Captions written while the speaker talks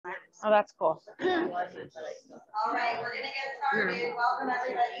Oh, that's cool. All right, we're going to get started. Welcome,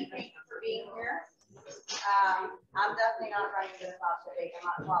 everybody. Thank you for being here. I'm definitely not running this Babka Bake. I'm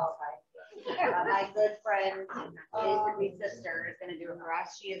not qualified. My good friend, Litzman's sister, is going to do it for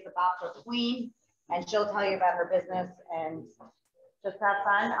us. She is the Babka queen, and she'll tell you about her business. And just have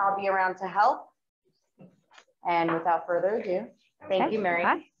fun. I'll be around to help. And without further ado, thank you,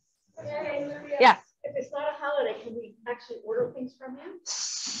 Miriam. Yes. If it's not a holiday, can we actually order things from you?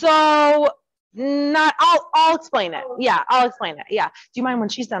 So I'll explain it. Yeah, I'll explain it. Yeah. Do you mind when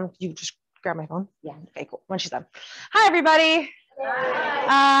she's done? Could you just grab my phone? Yeah. Okay, cool. When she's done. Hi, everybody.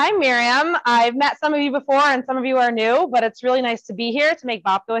 Hi. I'm Miriam. I've met some of you before and some of you are new, but it's really nice to be here to make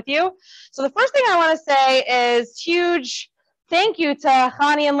Babka with you. So the first thing I want to say is huge thank you to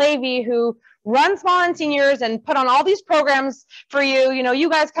Chani and Levi, who run Small and Seniors and put on all these programs for you. You know, you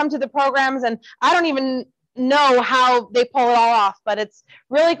guys come to the programs and I don't even know how they pull it all off, but it's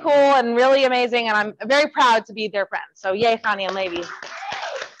really cool and really amazing. And I'm very proud to be their friend. So yay, Chani and Levi.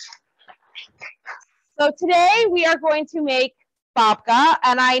 So today we are going to make babka.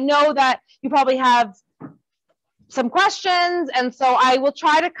 And I know that you probably have some questions. And so I will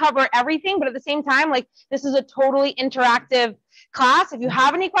try to cover everything, but at the same time, like this is a totally interactive class. If you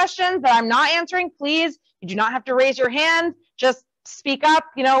have any questions that I'm not answering, please, you do not have to raise your hand. Just speak up,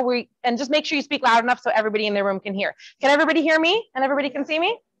 you know, and just make sure you speak loud enough so everybody in the room can hear. Can everybody hear me and everybody can see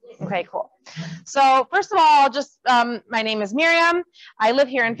me? Okay, cool. So first of all, just my name is Miriam. I live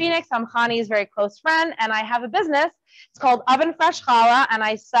here in Phoenix. I'm Chani's very close friend, and I have a business. It's called Oven Fresh Challah, and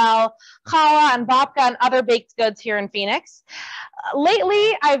I sell challah and babka and other baked goods here in Phoenix.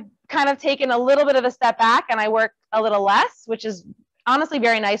 Lately, I've kind of taken a little bit of a step back, and I work a little less, which is honestly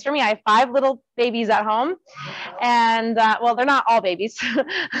very nice for me. I have 5 little babies at home, and well, they're not all babies.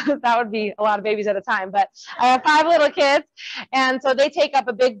 That would be a lot of babies at a time, but I have 5 little kids, and so they take up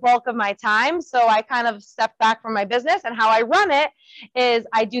a big bulk of my time. So I kind of stepped back from my business, and how I run it is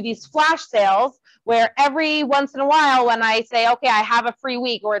I do these flash sales where every once in a while when I say, okay, I have a free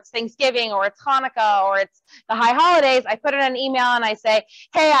week, or it's Thanksgiving, or it's Hanukkah, or it's the high holidays, I put in an email and I say,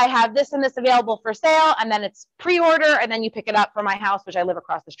 hey, I have this and this available for sale, and then it's pre-order, and then you pick it up from my house, which I live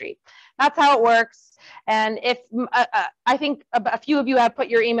across the street. That's how it works. And if I think a few of you have put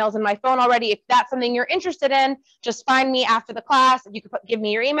your emails in my phone already. If that's something you're interested in, just find me after the class. You can give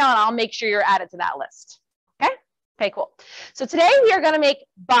me your email and I'll make sure you're added to that list. Okay? Okay, cool. So today we are going to make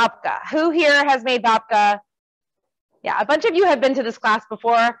babka. Who here has made babka? Yeah, a bunch of you have been to this class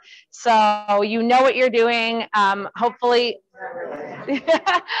before, so you know what you're doing. Hopefully,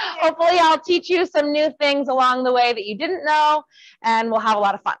 hopefully I'll teach you some new things along the way that you didn't know, and we'll have a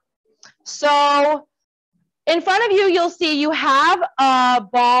lot of fun. So in front of you, you'll see you have a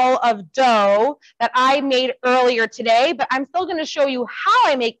ball of dough that I made earlier today, but I'm still going to show you how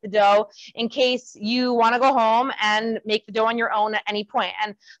I make the dough in case you want to go home and make the dough on your own at any point.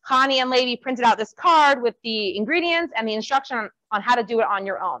 And Chani and Levi printed out this card with the ingredients and the instruction on how to do it on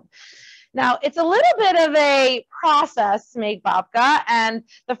your own. Now, it's a little bit of a process to make babka, and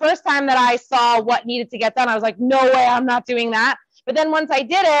the first time that I saw what needed to get done, I was like, no way, I'm not doing that. But then once I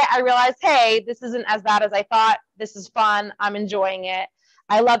did it, I realized, hey, this isn't as bad as I thought. This is fun. I'm enjoying it.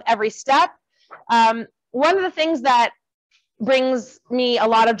 I love every step. One of the things that brings me a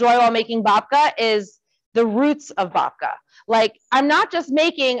lot of joy while making babka is the roots of babka. Like, I'm not just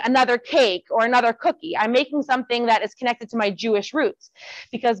making another cake or another cookie. I'm making something that is connected to my Jewish roots.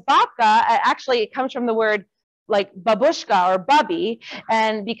 Because babka, actually, it comes from the word like babushka or bubby,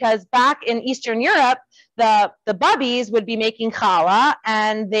 and because back in Eastern Europe, the bubbies would be making challah,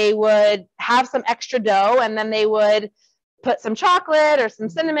 and they would have some extra dough, and then they would put some chocolate or some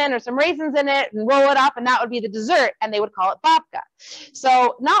cinnamon or some raisins in it and roll it up, and that would be the dessert, and they would call it babka.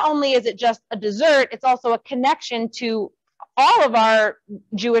 So not only is it just a dessert, it's also a connection to all of our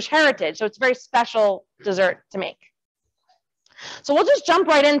Jewish heritage. So it's a very special dessert to make. So we'll just jump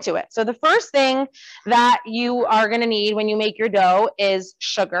right into it. So the first thing that you are going to need when you make your dough is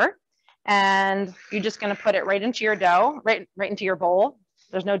sugar. And you're just going to put it right into your dough, right into your bowl.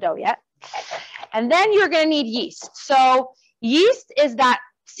 There's no dough yet. And then you're going to need yeast. So yeast is that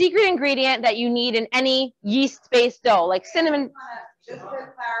secret ingredient that you need in any yeast-based dough, like cinnamon. Just to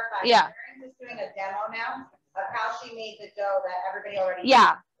clarify, yeah. Miriam is doing a demo now of how she made the dough that everybody already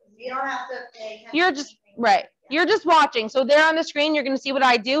yeah. knows. You don't have to pay attention. You're just, right. You're just watching. So there on the screen, you're going to see what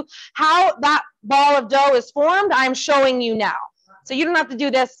I do. How that ball of dough is formed, I'm showing you now. So you don't have to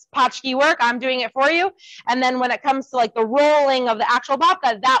do this potchki work. I'm doing it for you. And then when it comes to like the rolling of the actual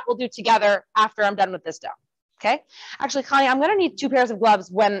babka, that we'll do together after I'm done with this dough. Okay? Actually, Connie, I'm going to need 2 pairs of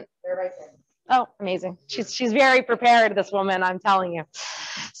gloves when... They're right there. Oh, amazing. She's very prepared, this woman, I'm telling you.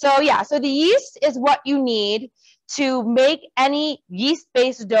 So yeah, so the yeast is what you need to make any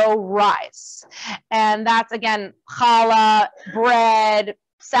yeast-based dough rise. And that's, again, challah, bread,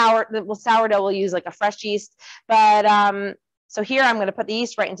 sourdough we'll use like a fresh yeast. But so here I'm going to put the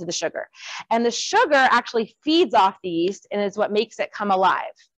yeast right into the sugar. And the sugar actually feeds off the yeast and is what makes it come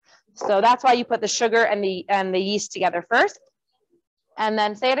alive. So that's why you put the sugar and the yeast together first. And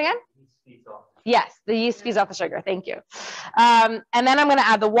then say it again. Yes, the yeast feeds off the sugar. Thank you. And then I'm going to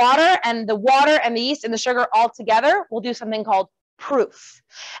add the water and the yeast and the sugar all together. We'll do something called proof.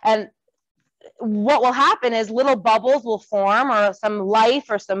 And what will happen is little bubbles will form or some life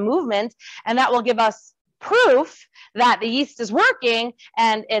or some movement, and that will give us proof that the yeast is working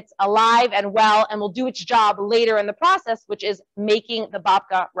and it's alive and well and will do its job later in the process, which is making the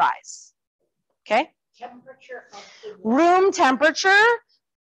babka rise. Okay? Temperature of the Room temperature,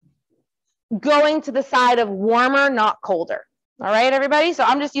 going to the side of warmer, not colder. All right, everybody? So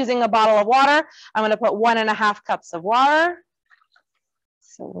I'm just using a bottle of water. I'm going to put 1.5 cups of water.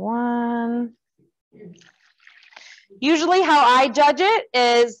 So 1. Usually how I judge it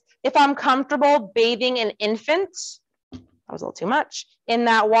is if I'm comfortable bathing an infant, that was a little too much, in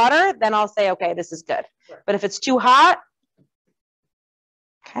that water, then I'll say, okay, this is good. But if it's too hot,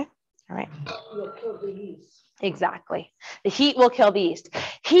 okay, all right. you'll kill the yeast. Exactly. The heat will kill the yeast.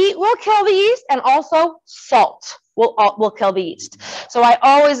 Heat will kill the yeast, and also salt will kill the yeast. So I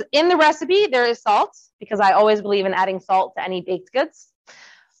always, in the recipe, there is salt, because I always believe in adding salt to any baked goods,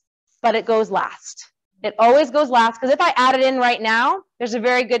 but it goes last. It always goes last, because if I add it in right now, there's a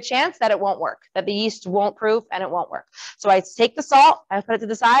very good chance that it won't work, that the yeast won't proof and it won't work. So I take the salt, I put it to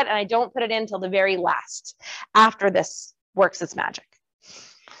the side, and I don't put it in until the very last, after this works its magic.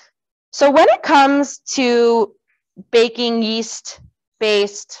 So when it comes to baking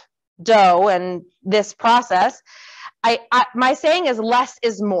yeast-based dough and this process, my saying is less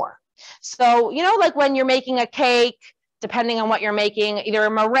is more. So, you know, like when you're making a cake, depending on what you're making, either a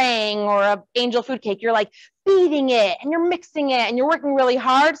meringue or an angel food cake, you're like beating it and you're mixing it and you're working really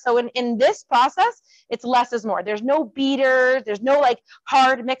hard. So in this process, it's less is more. There's no beaters, there's no like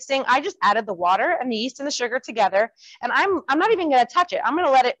hard mixing. I just added the water and the yeast and the sugar together, and I'm not even gonna touch it. I'm gonna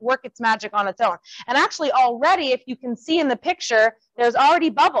let it work its magic on its own. And actually already, if you can see in the picture, there's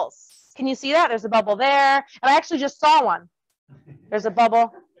already bubbles. Can you see that? There's a bubble there. And I actually just saw one. There's a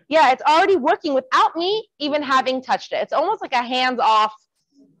bubble. Yeah, it's already working without me even having touched it. It's almost like a hands-off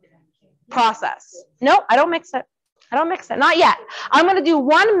process. No, I don't mix it. I don't mix it, not yet. I'm gonna do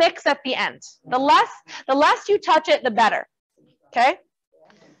one mix at the end. The less you touch it, the better, okay?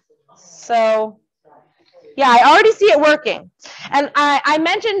 So, yeah, I already see it working. And I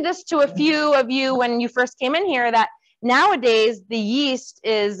mentioned this to a few of you when you first came in here, that nowadays the yeast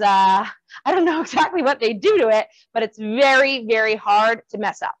is, I don't know exactly what they do to it, but it's very, very hard to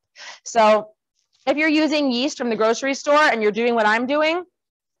mess up. So if you're using yeast from the grocery store and you're doing what I'm doing,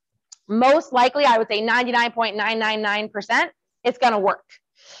 most likely, I would say 99.999%, it's going to work.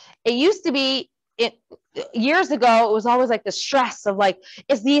 It used to be, years ago, it was always like the stress of like,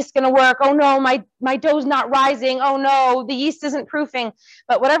 is the yeast going to work? Oh no, my dough's not rising. Oh no, the yeast isn't proofing.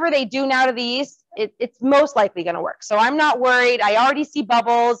 But whatever they do now to the yeast, it's most likely going to work. So I'm not worried. I already see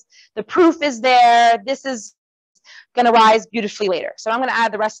bubbles. The proof is there. This is going to rise beautifully later. So I'm going to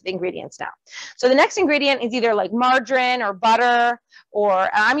add the rest of the ingredients now. So the next ingredient is either like margarine or butter, or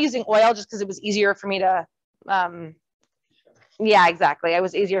I'm using oil just because it was easier for me to, yeah, exactly. It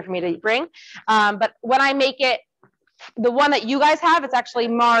was easier for me to bring. But when I make it, the one that you guys have, it's actually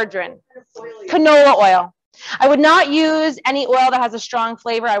margarine, canola oil. I would not use any oil that has a strong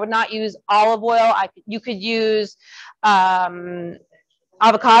flavor. I would not use olive oil. You could use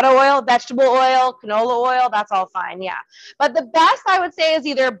avocado oil, vegetable oil, canola oil, that's all fine, yeah. But the best I would say is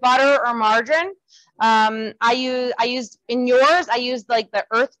either butter or margarine. I used in yours, I used like the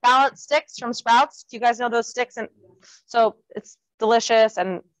Earth Balance sticks from Sprouts. Do you guys know those sticks? And so it's delicious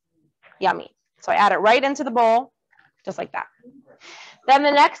and yummy. So I add it right into the bowl, just like that. Then the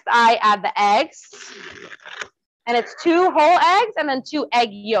next I add the eggs. And it's 2 whole eggs and then 2 egg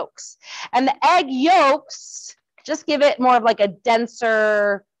yolks. And the egg yolks just give it more of like a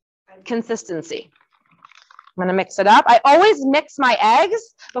denser consistency. I'm gonna mix it up. I always mix my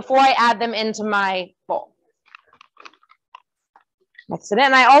eggs before I add them into my bowl. Mix it in.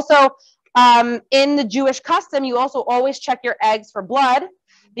 And I also, in the Jewish custom, you also always check your eggs for blood,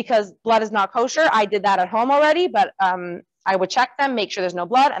 because blood is not kosher. I did that at home already, but I would check them, make sure there's no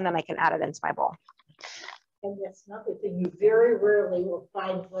blood, and then I can add it into my bowl. And that's another thing, you very rarely will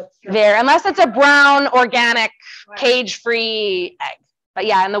find what's there, unless it's a brown, organic, cage-free egg. But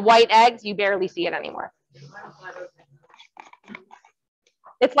yeah, and the white eggs, you barely see it anymore.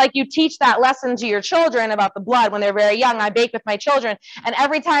 It's like you teach that lesson to your children about the blood when they're very young. I bake with my children, and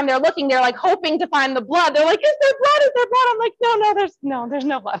every time they're looking, they're like hoping to find the blood. They're like, "Is there blood? Is there blood?" I'm like, "No, there's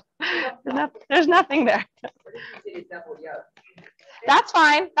no blood. There's nothing there." That's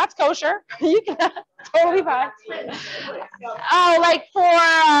fine. That's kosher. You can totally fine. Oh, like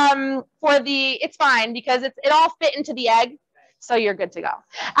for the, it's fine because it all fit into the egg. So you're good to go.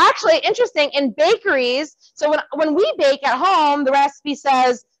 Actually, interesting, in bakeries, so when we bake at home, the recipe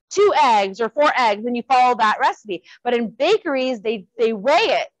says 2 eggs or 4 eggs, and you follow that recipe. But in bakeries, they weigh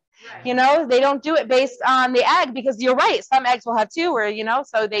it. Right. You know, they don't do it based on the egg because you're right. Some eggs will have 2 or, you know,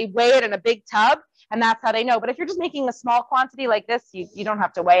 so they weigh it in a big tub, and that's how they know. But if you're just making a small quantity like this, you don't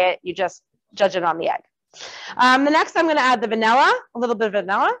have to weigh it. You just judge it on the egg. The next, I'm going to add the vanilla, a little bit of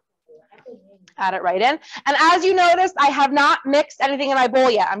vanilla. Add it right in. And as you noticed, I have not mixed anything in my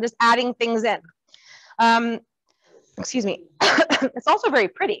bowl yet. I'm just adding things in. Excuse me. It's also very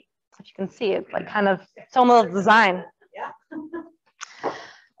pretty. If you can see, it's like kind of its own little design.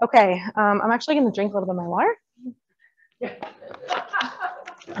 Okay, I'm actually going to drink a little bit of my water.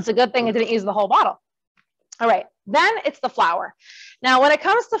 It's a good thing I didn't use the whole bottle. All right, then it's the flour. Now, when it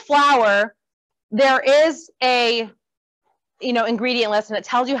comes to flour, there is a ingredient list, and it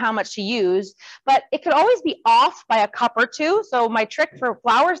tells you how much to use, but it could always be off by a cup or 2. So my trick for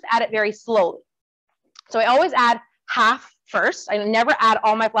flour is to add it very slowly. So I always add half first. I never add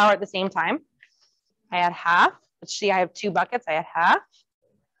all my flour at the same time. I add half. Let's see, I have 2 buckets. I add half.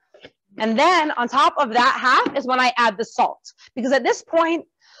 And then on top of that half is when I add the salt. Because at this point,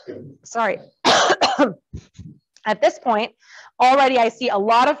 sorry, at this point, already I see a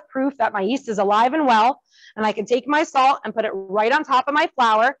lot of proof that my yeast is alive and well. And I can take my salt and put it right on top of my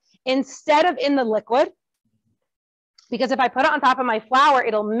flour instead of in the liquid. Because if I put it on top of my flour,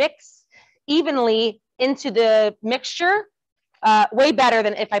 it'll mix evenly into the mixture way better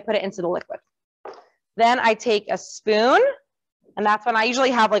than if I put it into the liquid. Then I take a spoon, and that's when I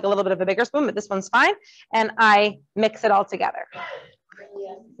usually have like a little bit of a bigger spoon, but this one's fine. And I mix it all together.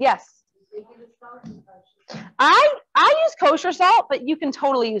 Yes. I use kosher salt, but you can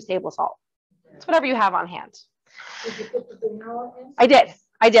totally use table salt. It's whatever you have on hand. Did you put the vanilla in? I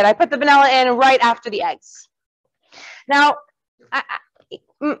did. I put the vanilla in right after the eggs. Now,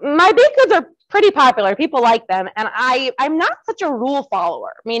 my baked goods are pretty popular. People like them. And I'm not such a rule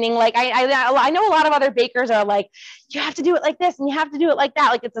follower, meaning like I know a lot of other bakers are like, you have to do it like this and you have to do it like that.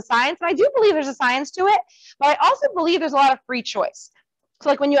 Like it's a science. And I do believe there's a science to it, but I also believe there's a lot of free choice. So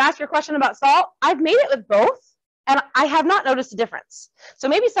like when you ask your question about salt, I've made it with both. And I have not noticed a difference. So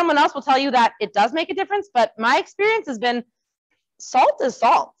maybe someone else will tell you that it does make a difference, but my experience has been salt is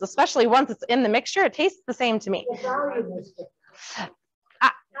salt, especially once it's in the mixture. It tastes the same to me. The volume is different.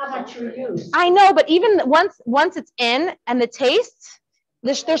 How much you use. I know, but even once it's in and the taste,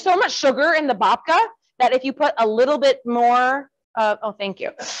 there's so much sugar in the babka that if you put a little bit more, oh, thank you.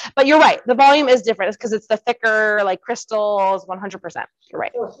 But you're right. The volume is different. It's because it's the thicker, like crystals, 100%. You're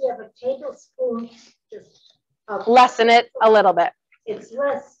right. So if you have a tablespoon, just lessen it a little bit. It's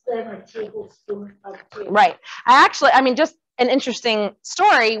less than a tablespoon of tea. Right. Just an interesting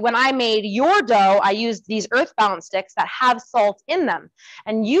story. When I made your dough, I used these earthbound sticks that have salt in them.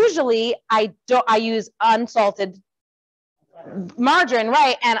 And usually I use unsalted margarine,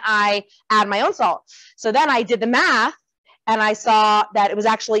 right? And I add my own salt. So then I did the math and I saw that it was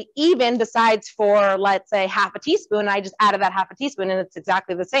actually even besides for, let's say, half a teaspoon. I just added that half a teaspoon and it's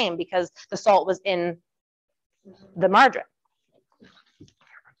exactly the same because the salt was in the margarine.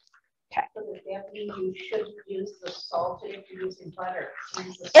 Okay. So does that mean you should use the salted if you're using butter?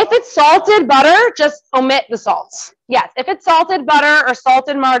 If it's salted butter, just omit the salts. Yes, if it's salted butter or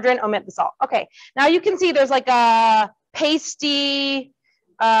salted margarine, omit the salt. Okay, now you can see there's like a pasty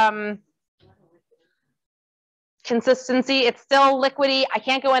consistency. It's still liquidy. I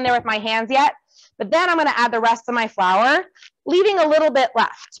can't go in there with my hands yet. But then I'm going to add the rest of my flour, leaving a little bit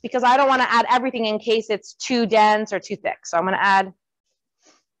left because I don't want to add everything in case it's too dense or too thick. So I'm going to add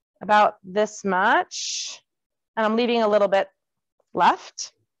about this much, and I'm leaving a little bit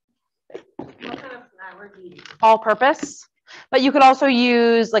left. What kind of flour do you use? All purpose. But you could also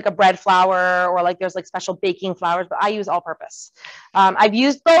use like a bread flour or like there's like special baking flours, but I use all purpose. I've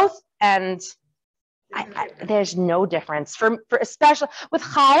used both and there's no difference for especially with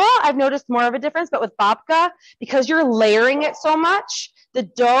challah. I've noticed more of a difference, but with babka, because you're layering it so much, the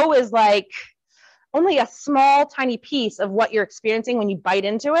dough is like only a small, tiny piece of what you're experiencing when you bite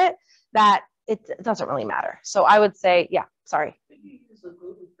into it. That it doesn't really matter. So I would say, yeah. Sorry. Do you use a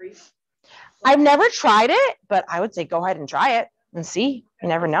gluten-free? I've never tried it, but I would say go ahead and try it. and see. You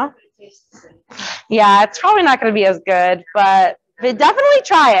never know. Yeah, it's probably not going to be as good, but definitely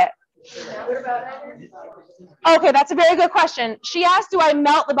try it. Okay, that's a very good question. She asked, do I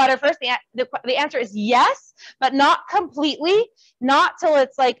melt the butter first? The answer is yes, but not completely, not till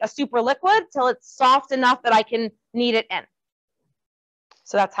it's like a super liquid, till it's soft enough that I can knead it in.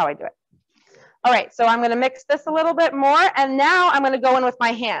 So that's how I do it. All right, so I'm going to mix this a little bit more, and now I'm going to go in with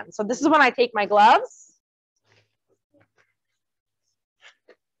my hands. So this is when I take my gloves.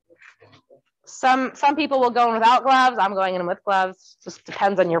 Some people will go in without gloves. I'm going in with gloves. Just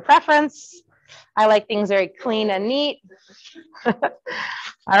depends on your preference. I like things very clean and neat. All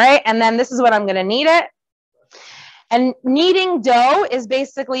right, and then this is what I'm going to knead it. And kneading dough is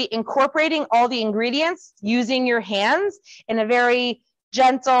basically incorporating all the ingredients using your hands in a very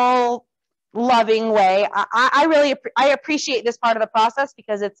gentle, loving way. I appreciate this part of the process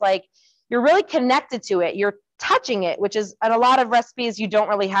because it's like you're really connected to it. You're touching it, which is in a lot of recipes you don't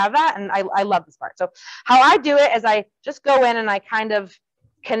really have that, and I love this part. So how I do it is I just go in and I kind of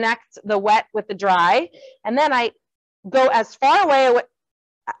connect the wet with the dry, and then I go as far away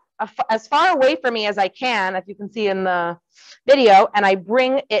from me as I can, if you can see in the video, and I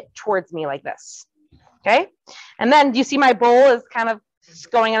bring it towards me like this. Okay, and then do you see my bowl is kind of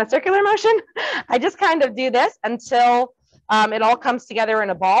going in a circular motion? I just kind of do this until it all comes together in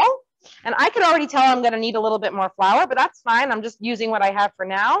a ball. And I can already tell I'm going to need a little bit more flour, but that's fine. I'm just using what I have for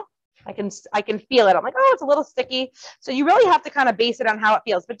now. I can feel it. I'm like, oh, it's a little sticky. So you really have to kind of base it on how it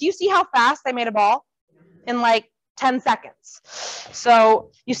feels. But do you see how fast I made a ball in like 10 seconds?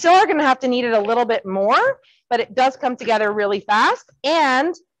 So you still are going to have to knead it a little bit more, but it does come together really fast.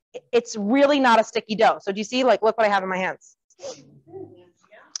 And it's really not a sticky dough. So do you see, like, look what I have in my hands?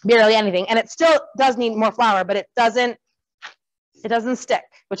 Barely anything. And it still does need more flour, but it doesn't stick,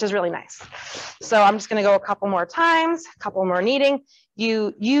 which is really nice. So I'm just going to go a couple more times, a couple more kneading.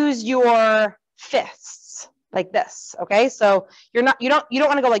 You use your fists like this. Okay. So you don't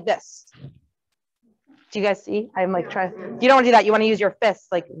want to go like this. Do you guys see? I'm like trying, you don't want to do that. You want to use your fists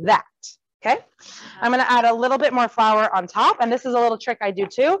like that. Okay. I'm going to add a little bit more flour on top. And this is a little trick I do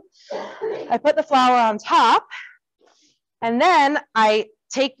too. I put the flour on top and then I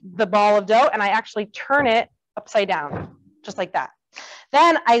take the ball of dough and I actually turn it upside down, just like that.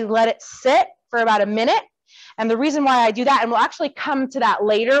 Then I let it sit for about a minute. And the reason why I do that, and we'll actually come to that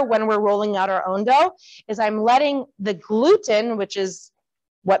later when we're rolling out our own dough, is I'm letting the gluten, which is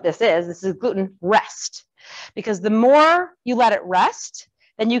what this is gluten, rest. Because the more you let it rest,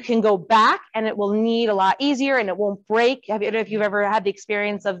 then you can go back and it will knead a lot easier and it won't break. If you've ever had the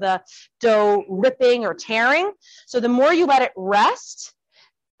experience of the dough ripping or tearing. So the more you let it rest,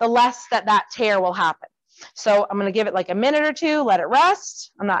 the less that tear will happen. So I'm going to give it like a minute or two, let it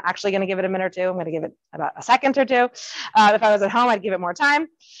rest. I'm not actually going to give it a minute or two. I'm going to give it about a second or two. If I was at home, I'd give it more time.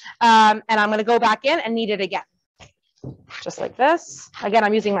 And I'm going to go back in and knead it again. Just like this. Again,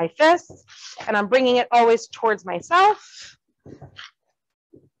 I'm using my fists and I'm bringing it always towards myself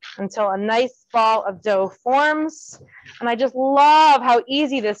until a nice ball of dough forms. And I just love how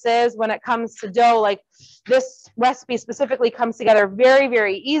easy this is when it comes to dough. Like this recipe specifically comes together very,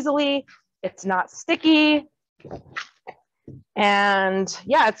 very easily. It's not sticky. And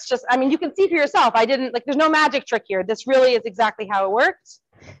yeah, it's just, I mean, you can see for yourself. There's no magic trick here. This really is exactly how it works.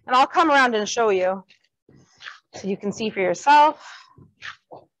 And I'll come around and show you so you can see for yourself.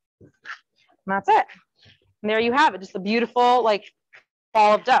 And that's it. And there you have it. Just a beautiful, like,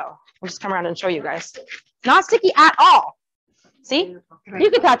 ball of dough. I'll just come around and show you guys. Not sticky at all. See?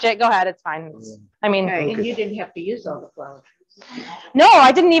 You can touch it. Go ahead. It's fine. I mean, and you didn't have to use all the flour. No,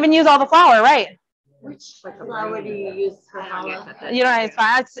 I didn't even use all the flour, right? Which flour do you use for challah? You know, it's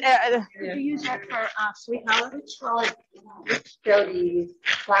fine. Do you use that for sweet challah? Which dough do you use?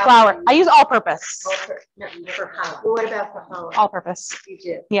 Flour. I use all-purpose. For challah. What about for challah? All-purpose. You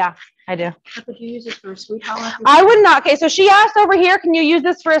do? Yeah, I do. Could you use it for sweet challah? I would not. Okay, so she asked over here, can you use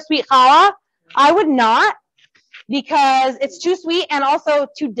this for a sweet challah? I would not, because it's too sweet and also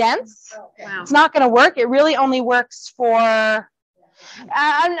too dense. Wow. It's not going to work. It really only works for...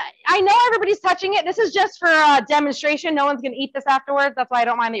 I know everybody's touching it. This is just for a demonstration. No one's going to eat this afterwards. That's why I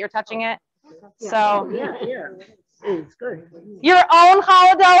don't mind that you're touching it. So yeah. It's good. Your own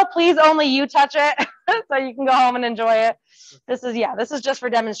challah dough, please only you touch it so you can go home and enjoy it. This is just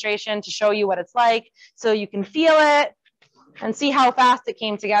for demonstration to show you what it's like so you can feel it and see how fast it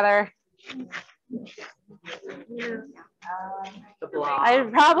came together.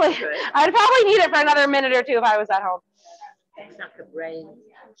 I'd probably need it for another minute or two if I was at home. It's like a brain.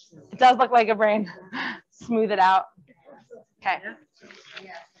 It does look like a brain. Smooth it out. Okay.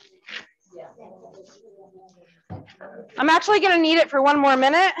 I'm actually going to knead it for 1 more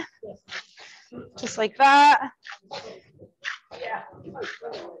minute. Just like that.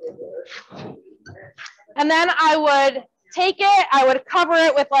 And then I would take it, I would cover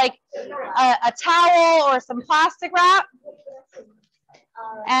it with like a towel or some plastic wrap,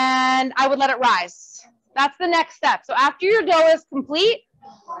 and I would let it rise. That's the next step. So after your dough is complete,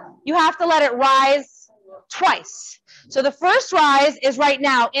 you have to let it rise twice. So the first rise is right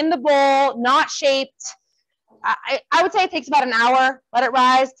now in the bowl, not shaped. I would say it takes about an hour. Let it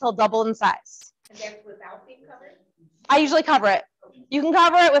rise till double in size. And that's without being covered? I usually cover it. You can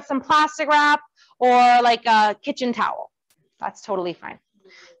cover it with some plastic wrap or like a kitchen towel. That's totally fine.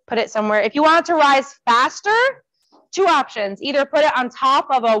 Put it somewhere. If you want it to rise faster, 2 options. Either put it on top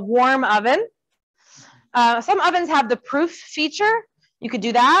of a warm oven. Some ovens have the proof feature. You could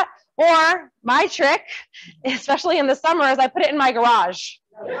do that. Or my trick, especially in the summer, is I put it in my garage.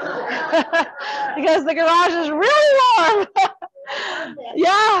 Because the garage is really warm.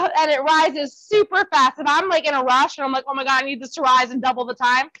 Yeah, and it rises super fast. If I'm like in a rush and I'm like, oh my God, I need this to rise in double the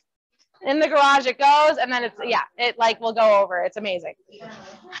time. In the garage it goes, and then it like will go over. It's amazing.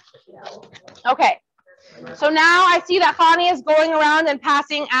 Okay, so now I see that Hani is going around and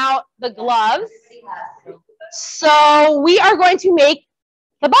passing out the gloves. So we are going to make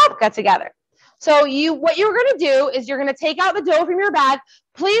the babka together. So what you're going to do is you're going to take out the dough from your bag.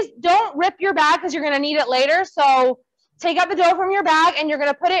 Please don't rip your bag because you're going to need it later. So take out the dough from your bag and you're going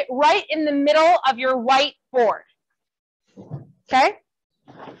to put it right in the middle of your white board. Okay?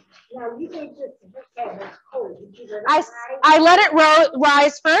 Now you can just I let it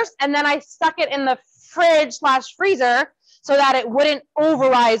rise first, and then I stuck it in the fridge/freezer so that it wouldn't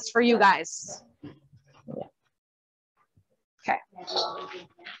overrise for you guys. Okay.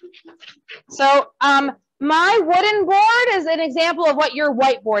 So my wooden board is an example of what your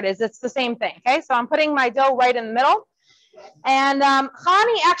whiteboard is. It's the same thing. Okay. So I'm putting my dough right in the middle. And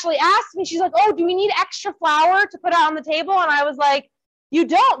Hani actually asked me, she's like, oh, do we need extra flour to put out on the table? And I was like, you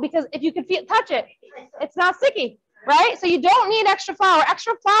don't, because if you could touch it, it's not sticky, right? So you don't need extra flour.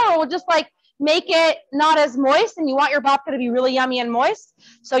 Extra flour will just like make it not as moist, and you want your babka to be really yummy and moist.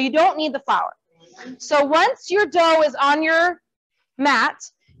 So you don't need the flour. So once your dough is on your mat,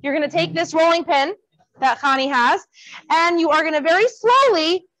 you're going to take this rolling pin that Hani has, and you are going to very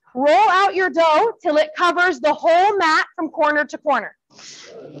slowly roll out your dough till it covers the whole mat from corner to corner.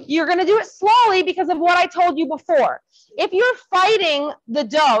 You're going to do it slowly because of what I told you before. If you're fighting the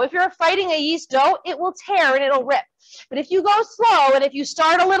dough, if you're fighting a yeast dough, it will tear and it'll rip. But if you go slow and if you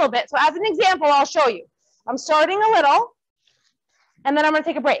start a little bit, so as an example, I'll show you. I'm starting a little, and then I'm going to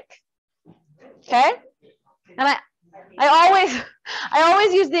take a break. Okay? And I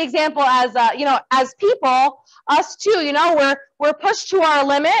always use the example as, as people, us too, we're pushed to our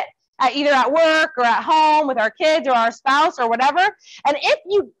limit either at work or at home with our kids or our spouse or whatever. And if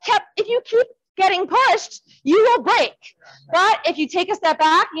you keep getting pushed, you will break. But if you take a step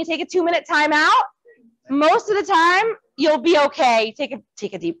back and you take a 2-minute time out, most of the time you'll be okay. Take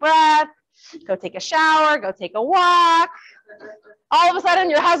a deep breath, go take a shower, go take a walk. All of a sudden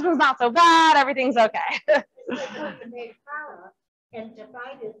your husband's not so bad, everything's okay. And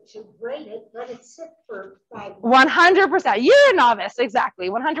divide it to grate it, let it sit for 5 minutes. 100%. You're a novice, exactly.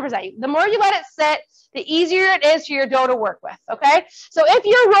 100%. The more you let it sit, the easier it is for your dough to work with, okay? So if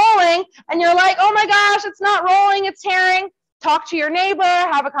you're rolling and you're like, oh my gosh, it's not rolling, it's tearing, talk to your neighbor,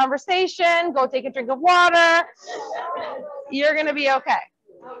 have a conversation, go take a drink of water. You're going to be okay,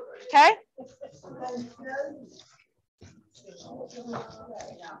 okay?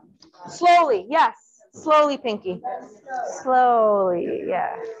 Slowly, yes. Slowly, Pinky. Slowly,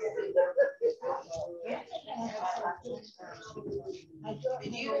 yeah.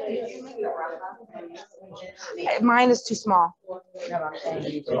 Mine is too small.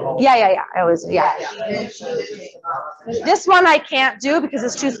 Yeah. I always, yeah. This one I can't do because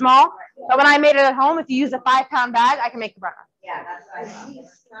it's too small. But when I made it at home, if you use a 5-pound bag, I can make the burner.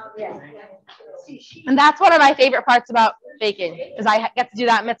 And that's one of my favorite parts about baking, is I get to do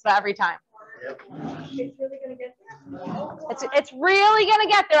that mitzvah every time. It's really gonna get there. It's really gonna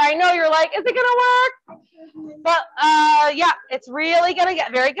get there. I know you're like, is it gonna work? But yeah, it's really gonna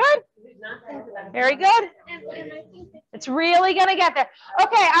get very good. Very good. It's really gonna get there.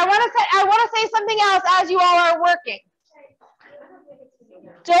 Okay, I want to say something else as you all are working.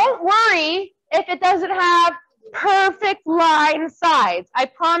 Don't worry if it doesn't have perfect line sides. I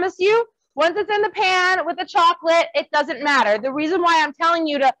promise you, once it's in the pan with the chocolate, it doesn't matter. The reason why I'm telling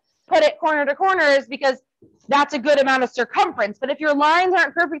you to put it corner to corner is because that's a good amount of circumference. But if your lines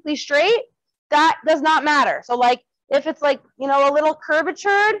aren't perfectly straight, that does not matter. So like if it's like, a little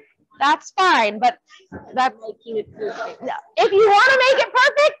curvatured, that's fine. But that's Making it perfect. if you want to make it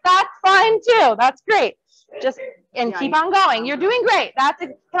perfect, that's fine too. That's great. Just and keep on going. You're doing great.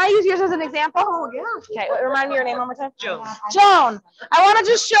 Can I use yours as an example? Oh, yeah. Okay, remind me your name one more time. Joan. Joan. I want to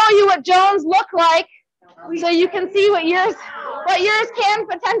just show you what Joan's look like, so you can see what yours can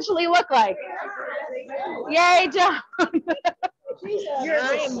potentially look like. Yay, Joan. I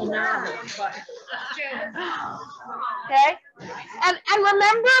am the novice, but Okay. And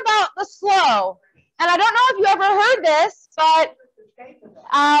remember about the slow. And I don't know if you ever heard this, but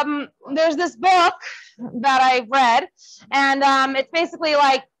there's this book that I've read, and it's basically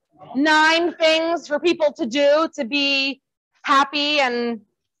like 9 things for people to do to be happy, and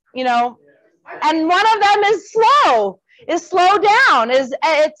and one of them is slow down.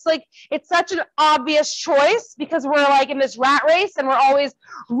 It's such an obvious choice because we're like in this rat race and we're always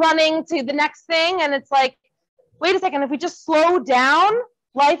running to the next thing, and it's like, wait a second, if we just slow down,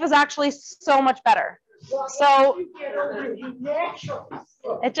 life is actually so much better. So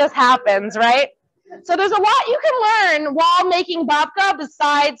it just happens, right? So there's a lot you can learn while making babka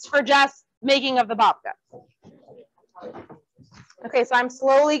besides for just making of the babka. Okay, so I'm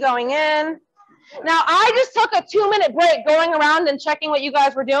slowly going in. Now I just took a 2-minute break going around and checking what you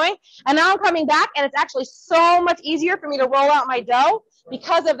guys were doing, and now I'm coming back, and it's actually so much easier for me to roll out my dough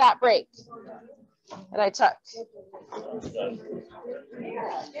because of that break that I took.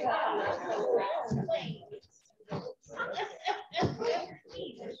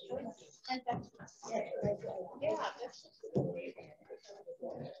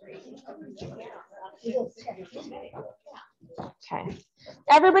 Okay.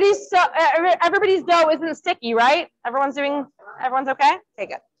 Everybody's dough isn't sticky, right? Everyone's okay? Okay,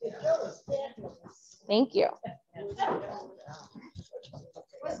 good. Thank you.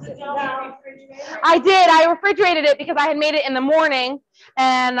 I did. I refrigerated it because I had made it in the morning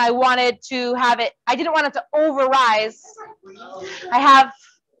and I wanted to have it. I didn't want it to overrise.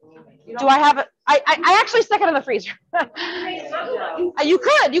 Do I have it? I actually stuck it in the freezer. You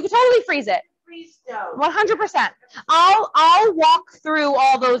could totally freeze it. 100%. I'll walk through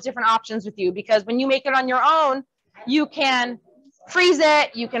all those different options with you, because when you make it on your own, you can freeze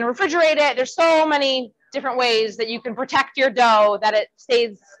it, you can refrigerate it. There's so many different ways that you can protect your dough that it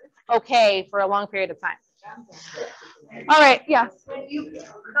stays okay for a long period of time. All right, yeah. when you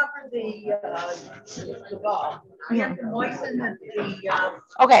cover the ball, you have to moisten the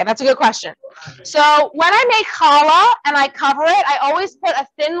Okay, that's a good question. So when I make challah and I cover it, I always put a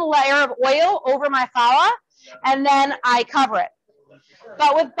thin layer of oil over my challah and then I cover it.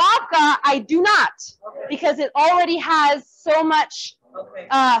 But with babka, I do not, because it already has so much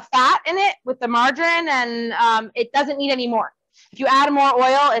fat in it with the margarine, and it doesn't need any more. If you add more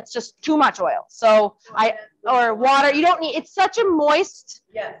oil, it's just too much oil. So or water, you don't need. It's such a moist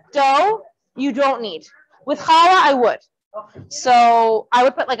dough, you don't need. With challah, I would. So I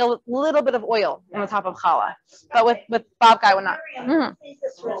would put like a little bit of oil on the top of challah, but with babka, I would not. Mm-hmm.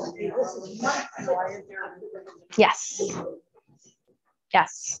 Yes.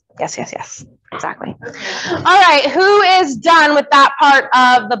 Yes. Exactly. All right. Who is done with that part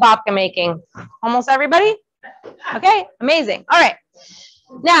of the babka making? Almost everybody? Okay. Amazing. All right.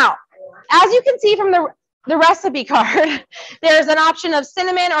 Now, as you can see from the recipe card, there's an option of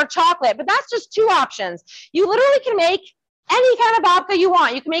cinnamon or chocolate, but that's just 2 options. You literally can make any kind of babka you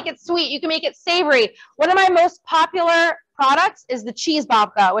want. You can make it sweet. You can make it savory. One of my most popular products is the cheese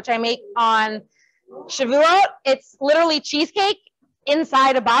babka, which I make on Shavuot. It's literally cheesecake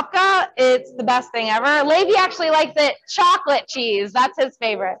inside a babka. It's the best thing ever. Levi actually likes it chocolate cheese. That's his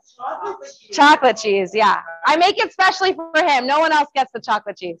favorite. Chocolate cheese, yeah. I make it specially for him. No one else gets the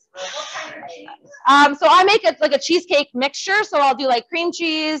chocolate cheese. So I make it like a cheesecake mixture. So I'll do like cream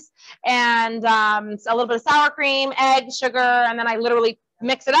cheese and a little bit of sour cream, egg, sugar, and then I literally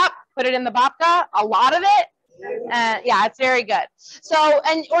mix it up, put it in the babka, a lot of it. Yeah, it's very good. So,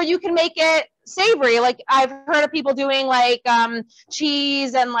 or you can make it savory. Like I've heard of people doing like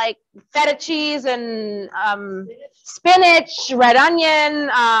cheese and like feta cheese and spinach, red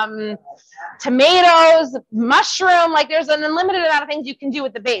onion, tomatoes, mushroom. Like there's an unlimited amount of things you can do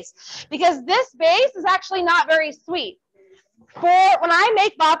with the base, because this base is actually not very sweet. When I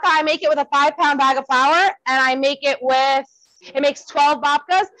make babka, I make it with a 5-pound bag of flour, and I make it with, it makes 12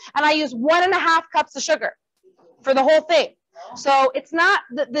 babkas, and I use 1.5 cups of sugar for the whole thing. So it's not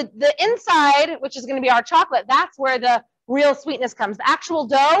the inside, which is going to be our chocolate. That's where the real sweetness comes. The actual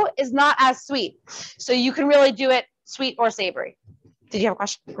dough is not as sweet. So you can really do it sweet or savory. Did you have a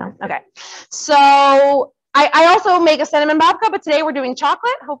question? No. Okay. So I also make a cinnamon babka, but today we're doing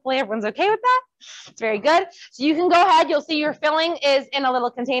chocolate. Hopefully everyone's okay with that. It's very good. So you can go ahead. You'll see your filling is in a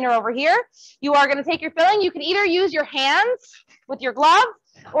little container over here. You are going to take your filling. You can either use your hands with your glove,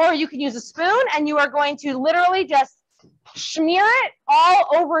 or you can use a spoon, and you are going to literally just smear it all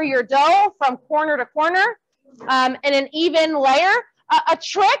over your dough from corner to corner in an even layer. A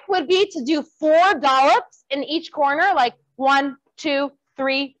trick would be to do 4 dollops in each corner, like 1, 2,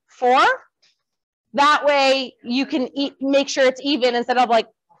 3, 4. That way you can make sure it's even instead of like,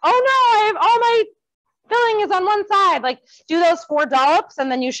 oh no, I have all my filling is on one side. Like, do those 4 dollops and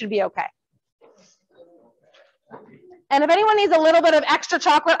then you should be okay. And if anyone needs a little bit of extra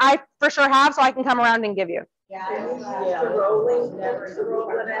chocolate, I for sure have, so I can come around and give you. I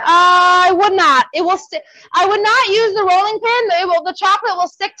would not. It will stick. I would not use the rolling pin. The chocolate will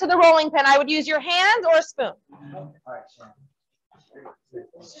stick to the rolling pin. I would use your hands or a spoon.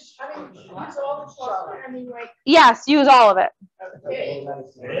 Yes, use all of it.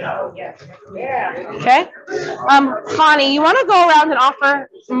 Okay. Connie, you want to go around and offer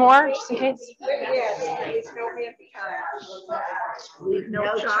more just in case?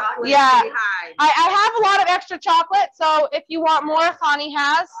 Yeah. I have a lot of extra chocolate, so if you want more, Connie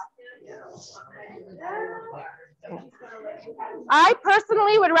has. I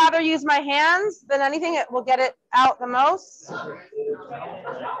personally would rather use my hands than anything. It will get it out the most.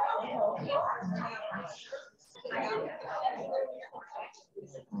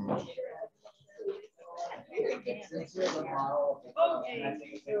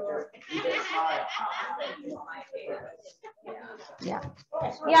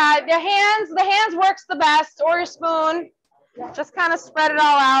 Yeah, the hands works the best, or your spoon. Just kind of spread it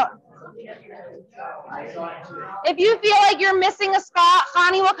all out. If you feel like you're missing a spot,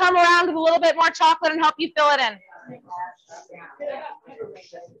 Connie will come around with a little bit more chocolate and help you fill it in.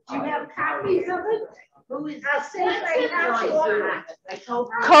 Do you have copies of it?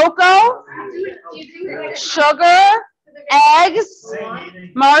 Cocoa, sugar, eggs,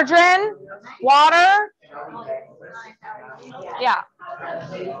 margarine, water. Yeah.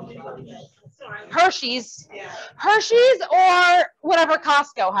 Hershey's or whatever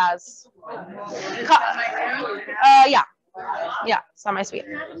Costco has. Yeah, semi-sweet.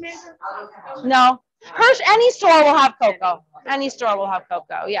 No, any store will have cocoa. Any store will have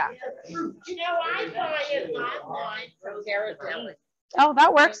cocoa. Yeah. You know, I buy it online from Verizon. Oh,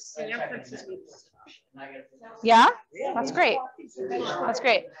 that works. Yeah, that's great. That's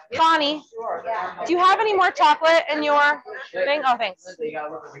great. Connie, do you have any more chocolate in your thing? Oh, thanks.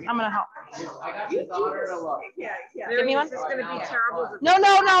 I'm gonna help. Give me one. No.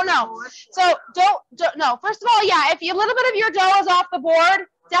 So don't. No. First of all, yeah. If a little bit of your dough is off the board,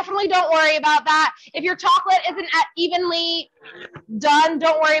 definitely don't worry about that. If your chocolate isn't evenly done,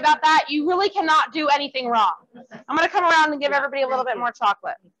 don't worry about that. You really cannot do anything wrong. I'm gonna come around and give everybody a little bit more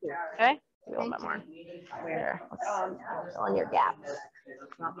chocolate. Okay. A little bit more. Here, fill in your gaps.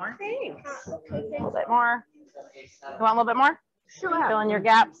 Want more? Thanks. A little bit more. You want a little bit more? Sure. Fill in your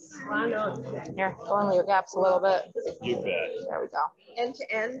gaps. Here, fill in your gaps a little bit. You bet. There we go. End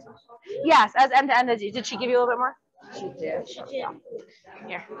to end? Yes, as end to end. Did she give you a little bit more? She did. Here,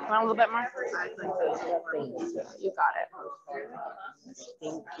 you want a little bit more? You got it.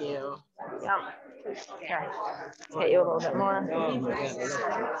 Thank you. Here, let's get you a little bit more. Thank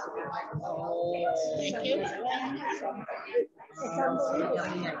you.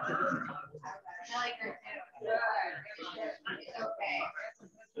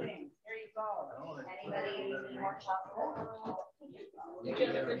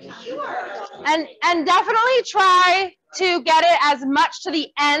 And definitely try to get it as much to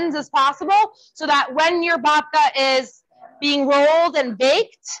the ends as possible so that when your babka is being rolled and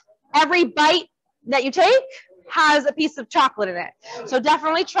baked, every bite that you take has a piece of chocolate in it. So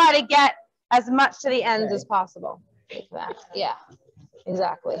definitely try to get as much to the ends as possible. Like that. Yeah,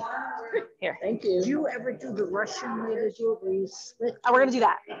 exactly. Here. Thank you. Do you ever do the Russian way to do it where you split? Oh, we're going to do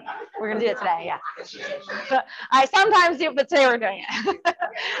that. We're going to do it today, yeah. I sometimes do, but today we're doing it.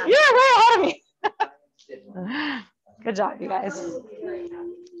 You're way ahead of me. Good job, you guys.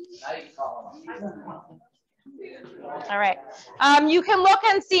 All right. You can look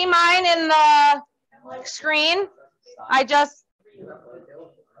and see mine in the screen.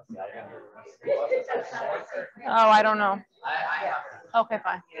 Oh, I don't know. Okay,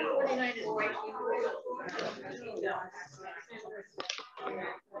 fine.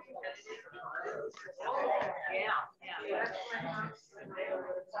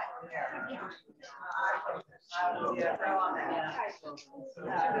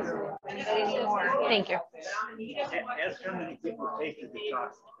 Anybody need more? Thank you. Ask how many people tasted the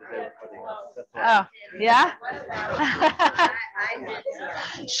chocolate that they were putting on. Oh, yeah? I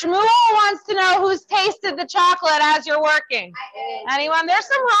did. Shmuel wants to know who's tasted the chocolate as you're working. Anyone? There's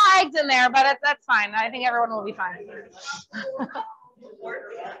some raw eggs in there, but that's fine. I think everyone will be fine.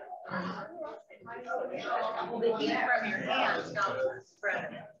 The heat from your hands don't spread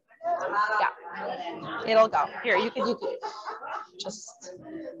it. Yeah, it'll go. Here, you could just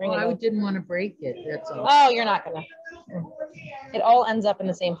bring it I over. didn't want to break it, that's all. Oh, you're not gonna. It all ends up in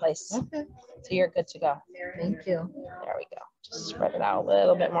the same place. Okay, So you're good to go. thank you. There we go. Just spread it out a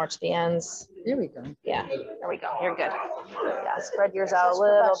little bit more to the ends. There we go. Yeah, there we go. You're good. Yeah, spread yours out a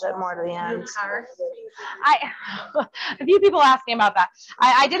little bit more to the ends. A few people asked me about that.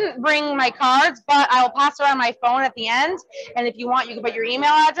 I didn't bring my cards, but I'll pass around my phone at the end. And if you want, you can put your email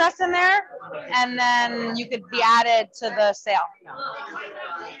address in there, and then you could be added to the sale.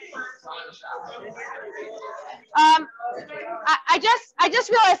 I just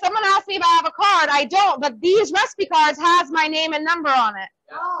realized someone asked me if I have a card. I don't, but these recipe cards has my name and number on it.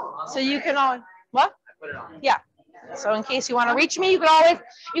 So you can always, what? Yeah. So in case you want to reach me, you can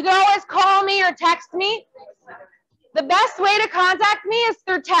always call me or text me. The best way to contact me is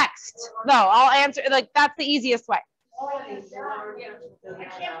through text, though. I'll answer, like, that's the easiest way.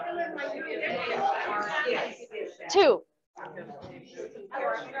 2.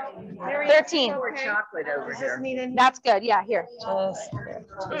 13. Chocolate over here. That's good. Yeah, here. Just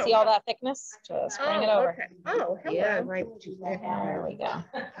see all that thickness? Just bring it over. Okay. Oh, yeah, right. There we go.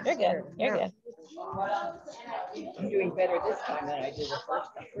 You're good. You're good. I'm doing better this time than I did the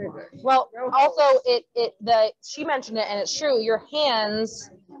first time. Well, also she mentioned it, and it's true. Your hands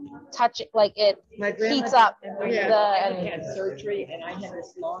touch it, like it heats up. I had surgery and I had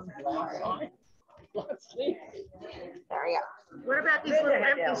this long glass on. There we go. What about these little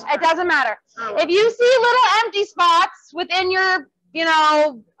empty spots? It doesn't matter. If you see little empty spots within your,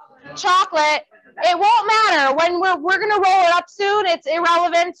 chocolate, it won't matter. When we're gonna roll it up soon, it's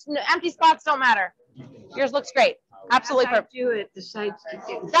irrelevant. Empty spots don't matter. Yours looks great. Absolutely perfect. Do it. The sides keep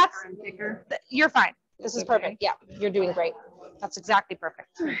getting That's thicker. You're fine. This is perfect. Yeah, you're doing great. That's exactly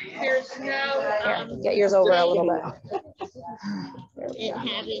perfect. There's no Here, get yours over a little bit. in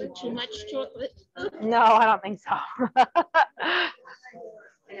having too much chocolate. No, I don't think so.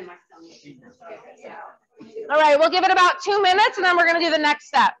 All right, we'll give it about 2 minutes, and then we're going to do the next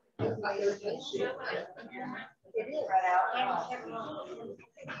step.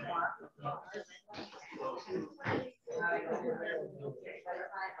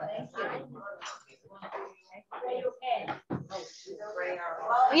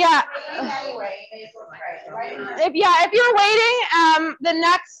 Yeah. If you're waiting, the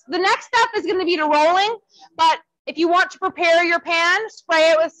next step is going to be to rolling. But if you want to prepare your pan,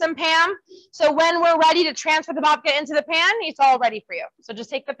 spray it with some Pam. So when we're ready to transfer the babka into the pan, it's all ready for you. So just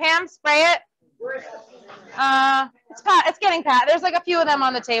take the Pam, spray it. It's getting pat. There's like a few of them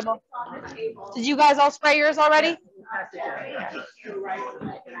on the table. Did you guys all spray yours already?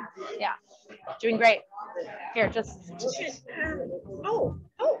 Yeah, doing great. Here, just there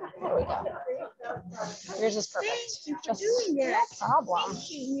we go. Yours is perfect. Just no problem.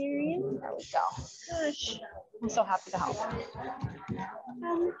 There we go. I'm so happy to help.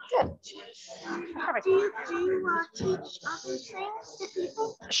 Good. Perfect. Do you teach other things to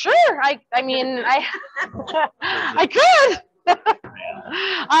people? Sure. I mean, I could.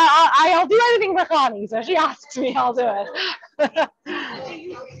 I'll do anything for Connie, so if she asks me, I'll do it. Do you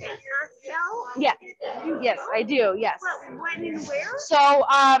yourself? Yeah. Yes, I do. Yes. When and where? So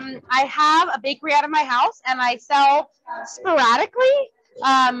I have a bakery out of my house, and I sell sporadically,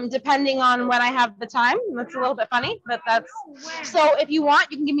 depending on when I have the time. That's a little bit funny, but that's so. If you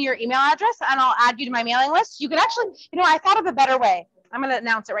want, you can give me your email address, and I'll add you to my mailing list. You can actually, I thought of a better way. I'm going to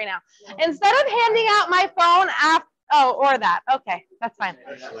announce it right now. Instead of handing out my phone after. Oh, or that. Okay, that's fine.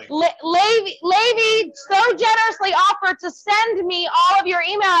 Levy so generously offered to send me all of your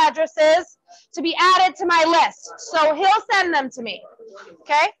email addresses to be added to my list. So he'll send them to me.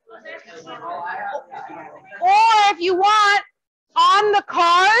 Okay? Or if you want, on the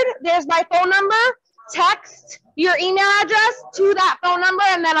card, there's my phone number. Text your email address to that phone number,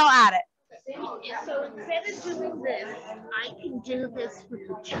 and then I'll add it. So instead of doing this, I can do this with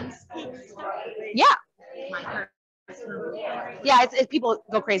the cheesecake stuff. Yeah. My Yeah, it's people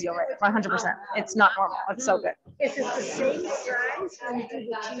go crazy over it. 100%. It's not normal. It's so good. Is it the same size when you do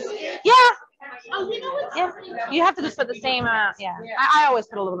the cheesecake? Yeah. Oh, you know what? Yeah. You have to just put the same amount. Yeah. I always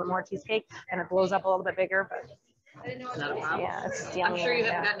put a little bit more cheesecake, and it blows up a little bit bigger. But Yeah, it's yummy. I'm sure you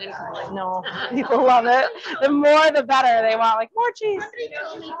yeah. haven't gotten any complaints. No, people love it. The more, the better. They want like more cheese. Somebody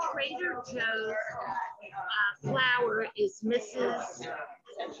told me Trader Joe's flour is Mrs.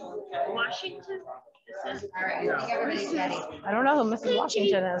 Washington. Is that Mrs. I don't know who Mrs.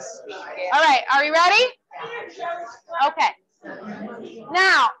 Washington is. All right, are you ready? Okay.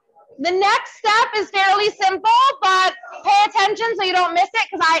 Now, the next step is fairly simple, but pay attention so you don't miss it,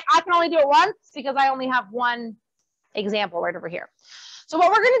 because I can only do it once because I only have one example right over here. So what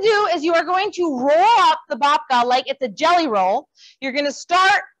we're going to do is you are going to roll up the babka like it's a jelly roll. You're going to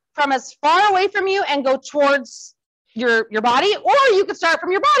start from as far away from you and go towards your body, or you could start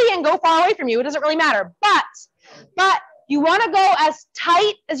from your body and go far away from you. It doesn't really matter. But you want to go as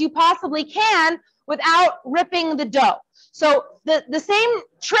tight as you possibly can without ripping the dough. So the same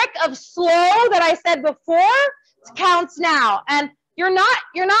trick of slow that I said before counts now. And you're not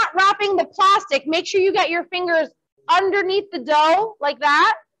wrapping the plastic. Make sure you get your fingers underneath the dough like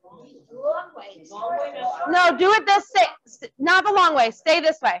that. No, do it this way, not the long way. Stay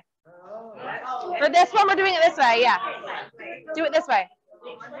this way. For this one, we're doing it this way. Yeah, do it this way.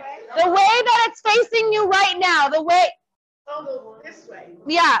 The way that it's facing you right now. The way. This way.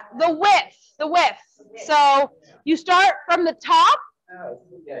 Yeah, the width. The width. So you start from the top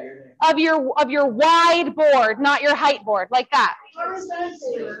of your wide board, not your height board, like that.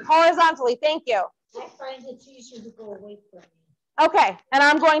 Horizontally. Thank you. I find it's easier to go away from me. Okay, and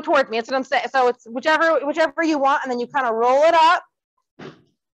I'm going towards me. That's what I'm saying. So it's whichever you want, and then you kind of roll it up.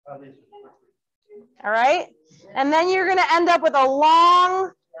 All right, and then you're going to end up with a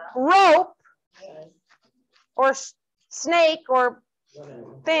long rope or snake or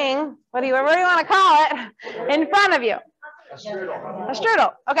thing, whatever you want to call it, in front of you. A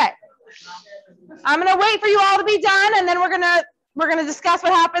strudel. Okay. I'm going to wait for you all to be done, and then we're going to discuss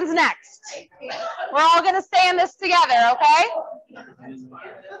what happens next. We're all going to stay in this together, okay?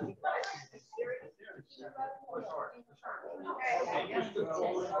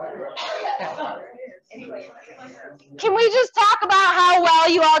 Can we just talk about how well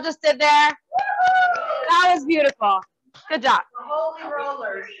you all just did there? That was beautiful. Good job. Holy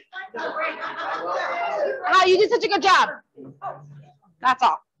rollers. How you did such a good job. That's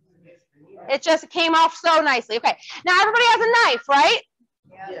all. It just came off so nicely. Okay. Now everybody has a knife, right?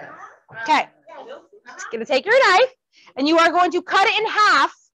 Yeah. Okay. Just gonna take your knife and you are going to cut it in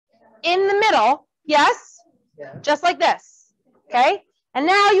half in the middle. Yes? Just like this. Okay? And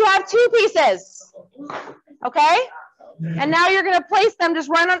now you have two pieces. Okay? And now you're gonna place them just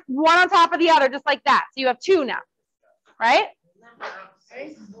one on top of the other, just like that. So you have two now. Right?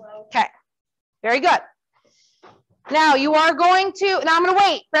 Okay. Very good. Now you are going to, now I'm going to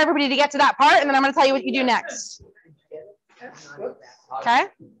wait for everybody to get to that part, and then I'm going to tell you what you do next. Okay?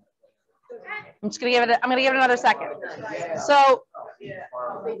 I'm just going to give it, I'm going to give it another second. So,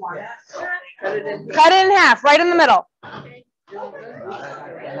 cut it in half, right in the middle.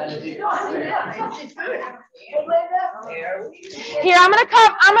 Here, I'm going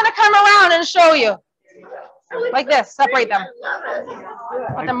to come around and show you. Like this, separate them.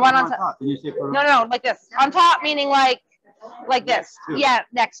 Put them one on top. No, like this. On top meaning like this. Yeah,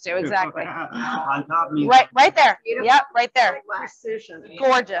 next to, exactly. On top means Right there. Yep, right there.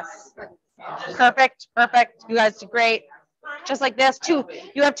 Gorgeous. Perfect. You guys did great. Just like this.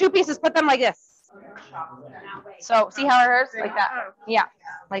 You have two pieces, put them like this. So see how it hurts? Like that. Yeah,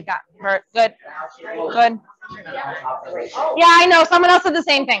 like that. Good. Yeah, I know. Someone else said the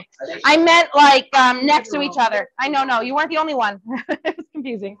same thing. I meant like next to each other. I know. No, you weren't the only one. It was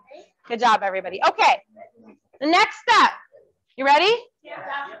confusing. Good job, everybody. Okay. The next step. You ready?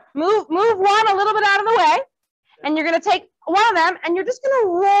 Move one a little bit out of the way. And you're going to take one of them and you're just going to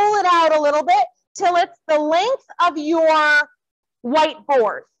roll it out a little bit till it's the length of your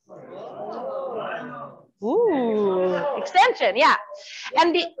whiteboard. Ooh, extension, yeah.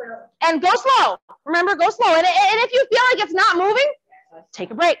 And go slow. Remember, go slow. And if you feel like it's not moving, take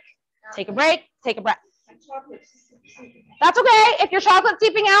a break. Take a breath. That's okay. If your chocolate's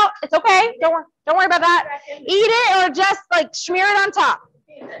seeping out, it's okay. Don't worry about that. Eat it or just like smear it on top.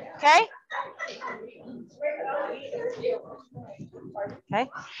 Okay? Okay.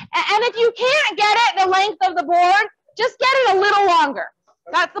 And if you can't get it the length of the board, just get it a little longer.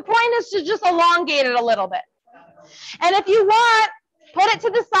 That's the point, is to just elongate it a little bit. And if you want, put it to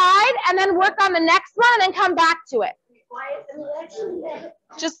the side and then work on the next one and then come back to it.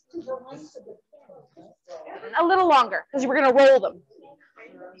 Just a little longer because we're going to roll them.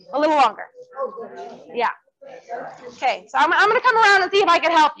 A little longer. Yeah. Okay, so I'm going to come around and see if I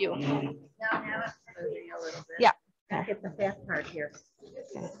can help you. Yeah. Get the fat part here.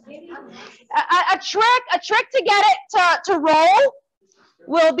 A trick to get it to roll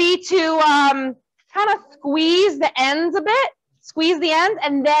will be to kind of squeeze the ends a bit, squeeze the ends,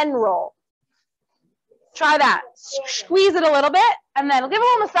 and then roll. Try that. Squeeze it a little bit, and then give it a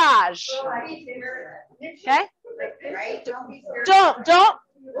little massage. Okay? Don't.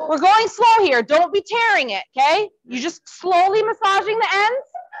 We're going slow here. Don't be tearing it, okay? You're just slowly massaging the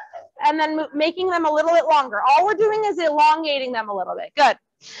ends and then making them a little bit longer. All we're doing is elongating them a little bit. Good.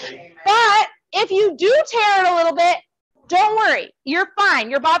 But if you do tear it a little bit, don't worry. You're fine.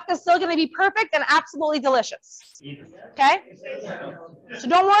 Your babka is still going to be perfect and absolutely delicious. Okay? So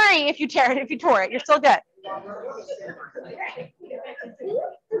don't worry if you tear it, if you tore it. You're still good.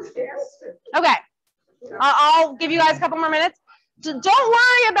 Okay. I'll give you guys a couple more minutes. Don't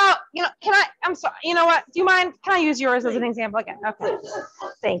worry about, I'm sorry, you know what? Do you mind? Can I use yours as an example again? Okay.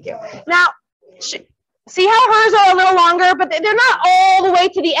 Thank you. Now, see how hers are a little longer, but they're not all the way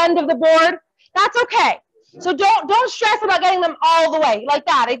to the end of the board. That's okay. So don't stress about getting them all the way like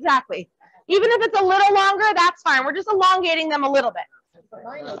that. Exactly. Even if it's a little longer, that's fine. We're just elongating them a little bit.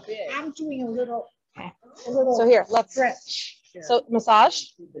 I'm doing a little. Okay. So here, let's stretch. So massage.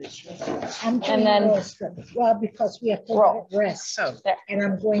 I'm doing and then a little stretch. Well, because we have to roll. Rest. Oh, there. And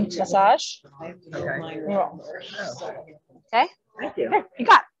I'm going to massage. Okay. Roll. Okay. Thank you. Here, you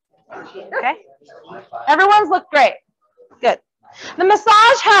got it. Okay. Everyone's looked great. Good. The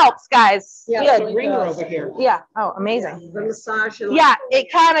massage helps, guys. Yeah, Good. the ringer over here. Yeah. Oh, amazing. The massage. Yeah, it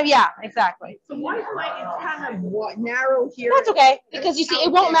kind of, yeah, exactly. So why is mine kind of narrow here? That's okay, because you see,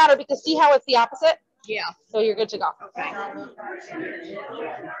 it won't matter because see how it's the opposite? Yeah. So you're good to go. Okay.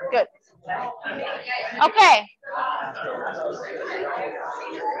 Good. Okay.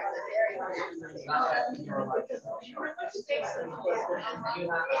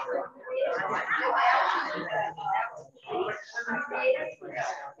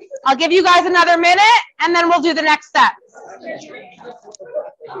 I'll give you guys another minute and then we'll do the next step.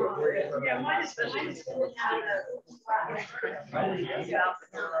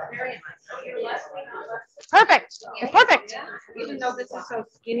 Perfect. Perfect. Even though this is so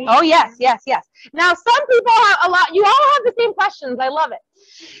skinny. Oh, yes, yes, yes. Now, some people have a lot, you all have the same questions. I love it.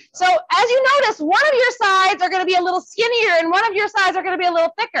 So as you notice, one of your sides are going to be a little skinnier and one of your sides are going to be a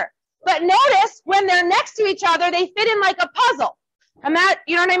little thicker. But notice when they're next to each other, they fit in like a puzzle. And that,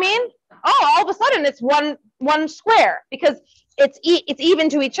 you know what I mean? Oh, all of a sudden it's one square because it's even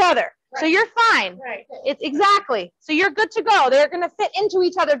to each other. Right. So you're fine. Right. It's exactly. So you're good to go. They're going to fit into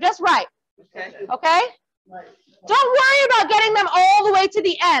each other just right. Okay. Okay? Don't worry about getting them all the way to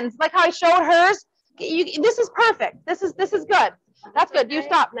the ends, like how I showed hers. This is perfect. This is good. That's good. You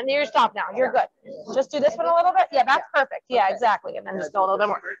stop. Then you stop now. You're good. Just do this one a little bit. Yeah, that's perfect. Yeah, exactly. And then just go a little bit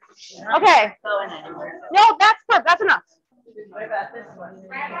more. Okay. No, that's perfect. That's enough.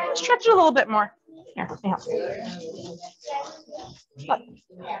 Stretch it a little bit more. Here, That's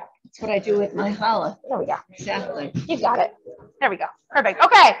what I do with my challah. there we go. Exactly. You got it. There we go. Perfect.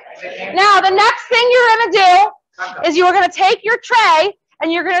 Okay. Now the next thing you're going to do is you're going to take your tray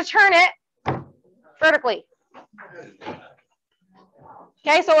and you're going to turn it vertically.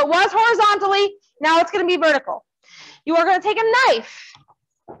 Okay, so it was horizontally. Now it's going to be vertical. You are going to take a knife.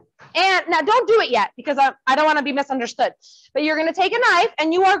 And now don't do it yet because I don't want to be misunderstood. But you're going to take a knife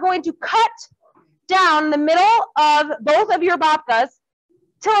and you are going to cut down the middle of both of your babkas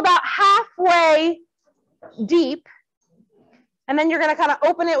till about halfway deep. And then you're going to kind of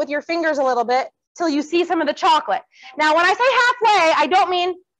open it with your fingers a little bit till you see some of the chocolate. Now, when I say halfway, I don't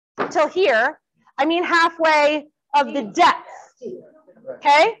mean till here. I mean halfway of the depth.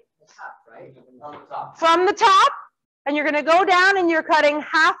 Okay? From the top, and you're going to go down and you're cutting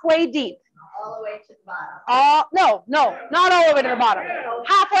halfway deep. All the way to the bottom. No, not all the way to the bottom.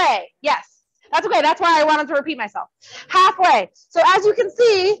 Halfway, yes. That's okay. That's why I wanted to repeat myself. Halfway. So as you can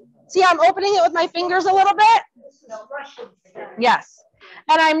see I'm opening it with my fingers a little bit? Yes.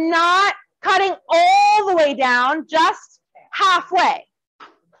 And I'm not cutting all the way down, just halfway.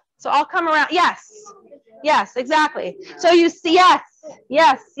 So I'll come around. Yes. Yes, exactly. So you see, yes,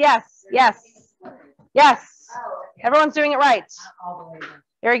 yes, yes, yes, yes. Everyone's doing it right.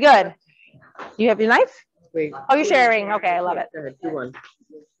 Very good. You have your knife? Oh, you're sharing. Okay, I love it. Do one.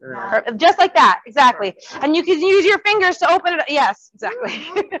 Just like that, exactly. And you can use your fingers to open it. Yes,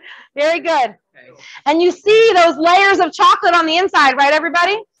 exactly. Very good. And you see those layers of chocolate on the inside, right,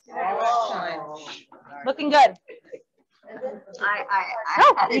 everybody? Looking good.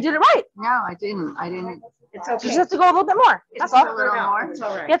 No, you did it right. No, I didn't. It's okay. You just have to go a little bit more. That's all. A little more. It's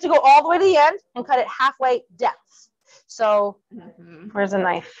all right. You have to go all the way to the end and cut it halfway depth. So where's the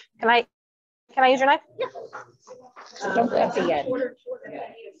knife? Can I Can I use your knife? Yeah. Don't grab the end.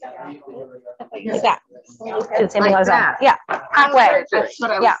 Like that. Do the same thing Like as that. Yeah. Halfway. That's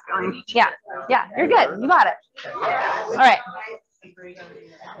what I was Yeah. going. Yeah. Yeah. You're good. You got it. All right.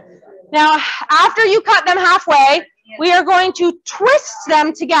 Now, after you cut them halfway, we are going to twist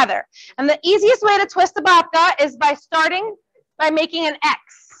them together. And the easiest way to twist the babka is by starting by making an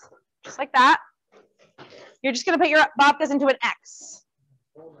X. Just like that. You're just going to put your babkas into an X.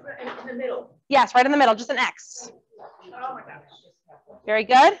 In the middle. Yes, right in the middle, just an X. Oh my gosh. Very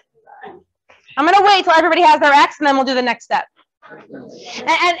good. I'm going to wait till everybody has their X, and then we'll do the next step.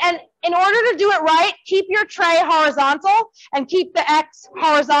 And in order to do it right, keep your tray horizontal and keep the X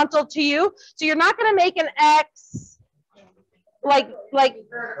horizontal to you. So you're not going to make an X like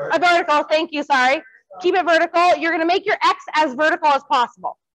a vertical. Thank you. Sorry. Keep it vertical. You're going to make your X as vertical as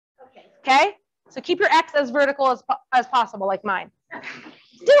possible. Okay? So keep your X as vertical as possible, like mine.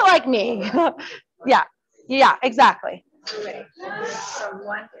 Do it like me. Yeah. Yeah, exactly. From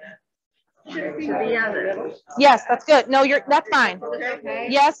one to the other. Yes, that's good. No, that's fine. Okay.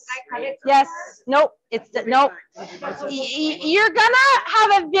 Yes. Yes. Nope. Nope. You're gonna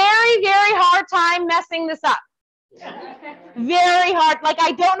have a very, very hard time messing this up. Very hard. Like,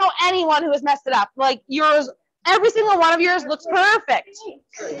 I don't know anyone who has messed it up. Like yours, every single one of yours looks perfect.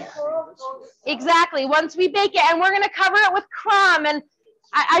 Exactly. Once we bake it, and we're gonna cover it with crumb, and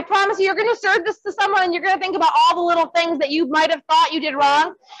I promise you, you're going to serve this to someone and you're going to think about all the little things that you might have thought you did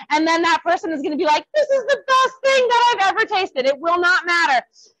wrong. And then that person is going to be like, this is the best thing that I've ever tasted. It will not matter.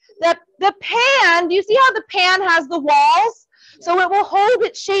 The pan, do you see how the pan has the walls? So it will hold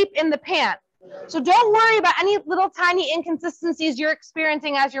its shape in the pan. So don't worry about any little tiny inconsistencies you're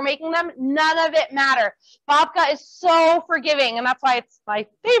experiencing as you're making them. None of it matter. Babka is so forgiving, and that's why it's my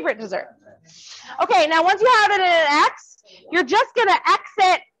favorite dessert. Okay, now once you have it in an X, you're just going to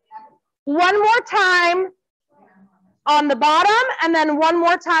exit one more time on the bottom and then one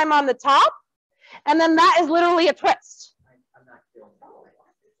more time on the top. And then that is literally a twist.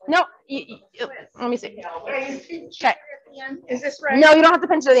 No, let me see. Okay. Is this right? No, you don't have to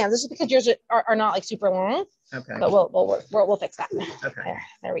pinch it at the end. This is because yours are not like super long. Okay. But we'll fix that. Okay.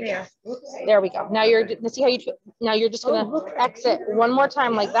 There we go. There we go. Now see how you're just going to exit one more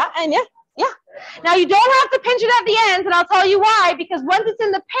time like that. And yeah. Now you don't have to pinch it at the ends, and I'll tell you why, because once it's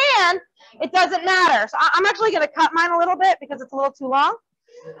in the pan, it doesn't matter. So I'm actually going to cut mine a little bit because it's a little too long.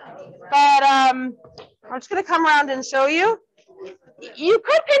 But I'm just going to come around and show you. You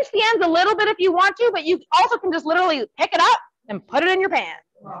could pinch the ends a little bit if you want to, but you also can just literally pick it up and put it in your pan.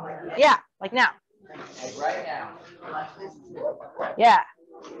 Yeah, like now. Right now. Yeah.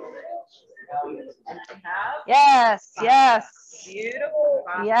 Yes, yes. Beautiful.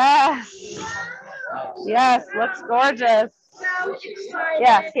 Yes. Yes, looks gorgeous.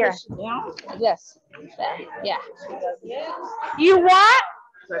 Yes, here. Yes. Yeah. You want,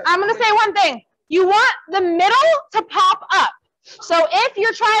 I'm going to say one thing. You want the middle to pop up. So if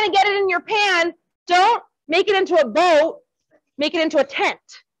you're trying to get it in your pan, don't make it into a boat, make it into a tent.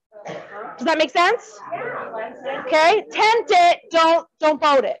 Does that make sense? Okay, tent it, don't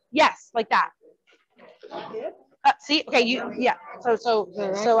boat it. Yes, like that. See, okay, yeah.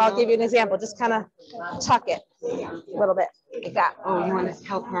 So I'll give you an example. Just kind of tuck it a little bit, like that. Oh, you want to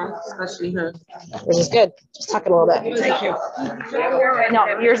help her, especially her? Which is good. Just tuck it a little bit. Thank you.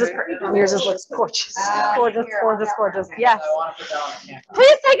 No, yours looks gorgeous. Gorgeous, gorgeous, gorgeous. Yes.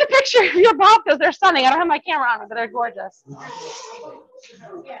 Please take a picture of your babkas. They're stunning. I don't have my camera on me, but they're gorgeous.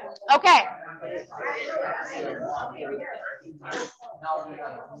 Okay.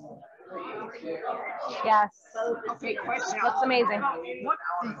 Yes. Okay, question. Looks amazing.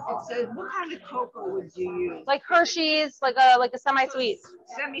 It says, what kind of cocoa would you use? Like Hershey's, like a semi-sweet.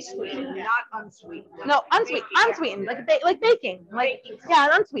 Semi-sweet, not unsweet. No, unsweetened, like baking. Like, yeah,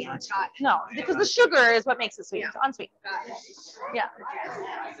 unsweetened. No, because the sugar is what makes it sweet. It's unsweet. Yeah.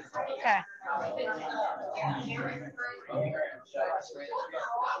 Okay.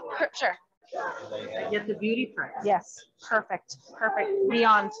 Sure. Get the beauty price. Yes. Perfect. Perfect.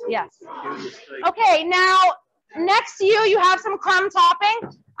 Beyond. Yes. Okay. Now, next to you have some crumb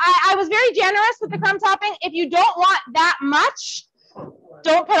topping. I was very generous with the crumb topping. If you don't want that much,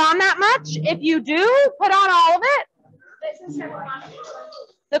 don't put on that much. If you do, put on all of it.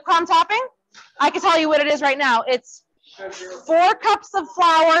 The crumb topping, I can tell you what it is right now. It's 4 cups of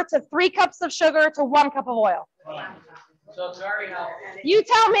flour to 3 cups of sugar to 1 cup of oil. So it's very helpful. You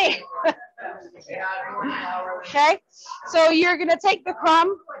tell me. Okay, so you're gonna take the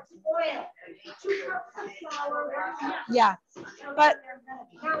crumb. Yeah, but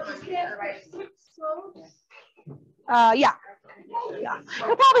yeah. Yeah,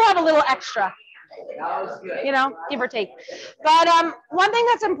 you'll probably have a little extra, you know, give or take. But one thing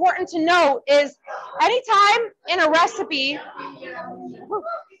that's important to note is anytime in a recipe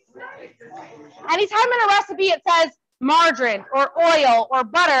it says margarine or oil or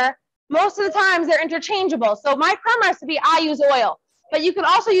butter, most of the times they're interchangeable. So my crumb recipe, I use oil, but you can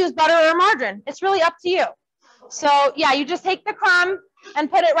also use butter or margarine. It's really up to you. So yeah, you just take the crumb and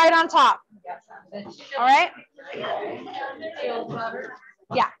put it right on top. All right?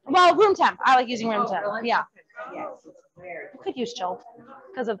 Yeah, well, room temp. I like using room temp. Yeah. You could use chilled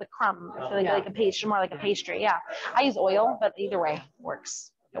because of the crumb. I feel like a pastry, more like a pastry. Yeah, I use oil, but either way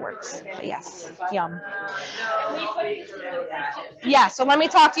works. It works. But yes, yum. Yeah. So let me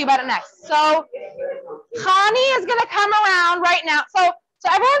talk to you about it next. So Hani is gonna come around right now. So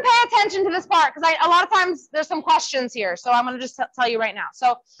everyone pay attention to this part because a lot of times there's some questions here. So I'm gonna just tell you right now.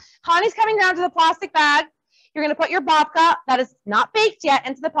 So Hani's coming down to the plastic bag. You're going to put your babka that is not baked yet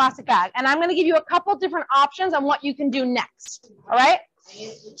into the plastic bag. And I'm going to give you a couple different options on what you can do next. All right?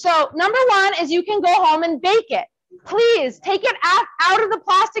 So number one is you can go home and bake it. Please take it out of the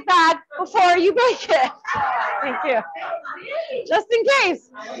plastic bag before you bake it. Thank you. Just in case.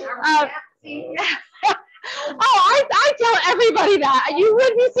 I tell everybody that. You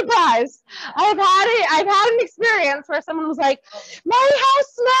would be surprised. I've had an experience where someone was like, "My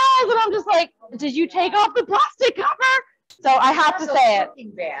house smells," and I'm just like, "Did you take off the plastic cover?" So I have to say it.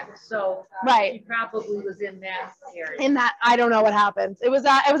 So right. She probably was in that area. In that, I don't know what happened. It was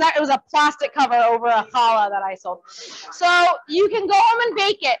a plastic cover over a challah that I sold. So you can go home and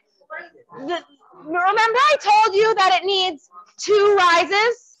bake it. Remember I told you that it needs 2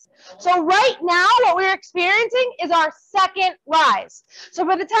 rises? So right now, what we're experiencing is our second rise. So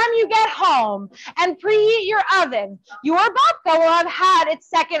by the time you get home and preheat your oven, your babka will have had its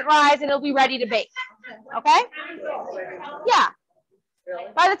second rise and it'll be ready to bake. Okay? Yeah.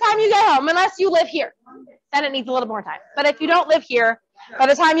 By the time you get home, unless you live here, then it needs a little more time. But if you don't live here, by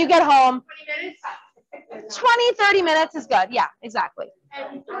the time you get home, 20, 30 minutes is good. Yeah, exactly.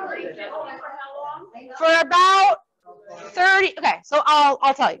 For about 30. Okay, so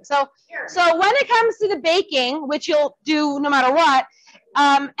I'll tell you. So when it comes to the baking, which you'll do no matter what,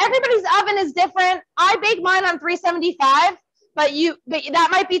 everybody's oven is different. I bake mine on 375, but that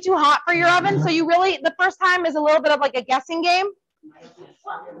might be too hot for your oven. So you really, the first time is a little bit of like a guessing game.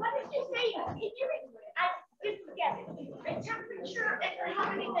 What did you say? I didn't get it. The temperature and how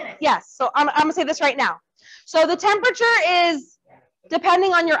many minutes? Yes, so I'm gonna say this right now. So the temperature is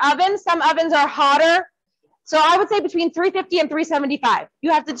depending on your oven. Some ovens are hotter. So I would say between 350 and 375.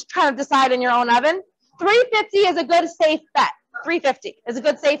 You have to kind of decide in your own oven. 350 is a good safe bet. 350 is a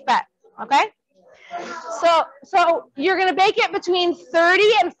good safe bet. Okay? So you're going to bake it between 30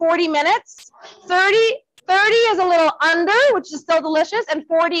 and 40 minutes. 30 is a little under, which is still delicious, and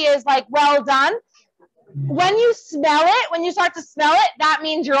 40 is like well done. When you smell it, when you start to smell it, that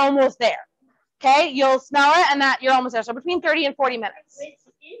means you're almost there. Okay? You'll smell it and that you're almost there. So between 30 and 40 minutes.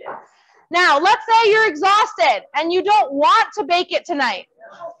 Now, let's say you're exhausted and you don't want to bake it tonight.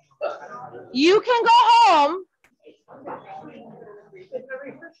 You can go home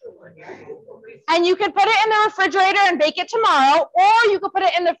and you can put it in the refrigerator and bake it tomorrow, or you could put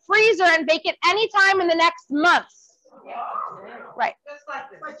it in the freezer and bake it anytime in the next month. Right.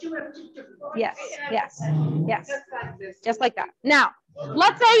 Yes. Just like that. Now,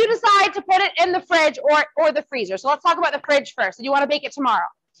 let's say you decide to put it in the fridge or the freezer. So let's talk about the fridge first. And you want to bake it tomorrow.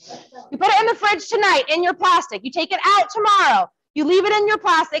 You put it in the fridge tonight in your plastic. You take it out tomorrow. You leave it in your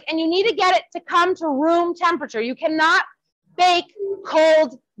plastic, and you need to get it to come to room temperature. You cannot bake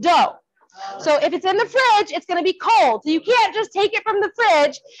cold dough. So if it's in the fridge, it's going to be cold. So you can't just take it from the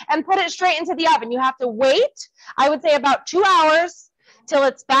fridge and put it straight into the oven. You have to wait, I would say about 2 hours till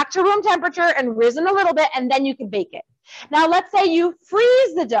it's back to room temperature and risen a little bit, and then you can bake it. Now, let's say you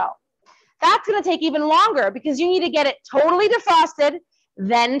freeze the dough. That's going to take even longer because you need to get it totally defrosted,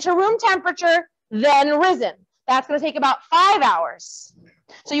 then to room temperature, then risen. That's going to take about 5 hours.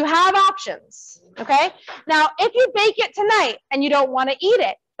 So you have options, okay? Now, if you bake it tonight and you don't want to eat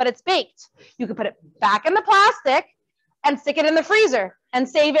it, but it's baked, you can put it back in the plastic and stick it in the freezer and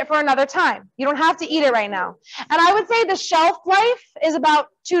save it for another time. You don't have to eat it right now. And I would say the shelf life is about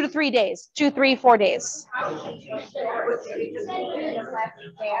 2 to 3 days, 2, 3, 4 days.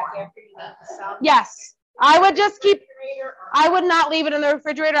 Yes. I would not leave it in the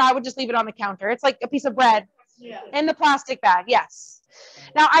refrigerator. I would just leave it on the counter. It's like a piece of bread in the plastic bag. Yes.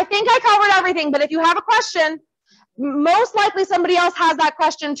 Now, I think I covered everything, but if you have a question, most likely somebody else has that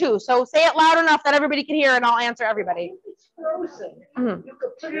question too. So say it loud enough that everybody can hear and I'll answer everybody. frozen. Mhm. You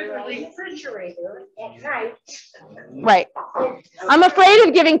could put it in the refrigerator at night. Right. I'm afraid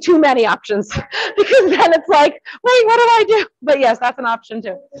of giving too many options because then it's like, wait, what do I do? But yes, that's an option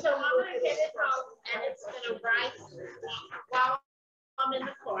too. So I'm gonna get it home and it's gonna rise while I'm in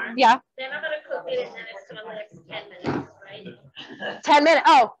the car. Yeah. Then I'm gonna cook it and then it's gonna last 10 minutes, right? 10 minutes.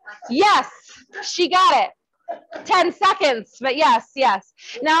 Oh, yes, she got it. 10 seconds, but yes, yes.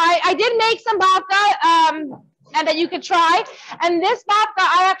 Now I did make some babka and that you could try. And this babka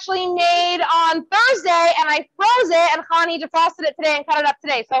I actually made on Thursday and I froze it and Khani defrosted it today and cut it up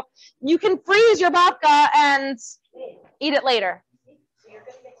today. So you can freeze your babka and eat it later.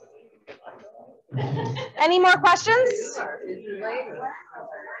 Any more questions?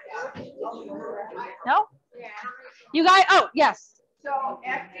 No? You guys, oh, yes. So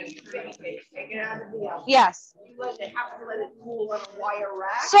after you bake it, take it out of the oven. Yes. You have to let it cool on a wire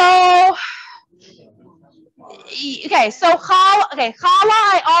rack. So, okay, so challah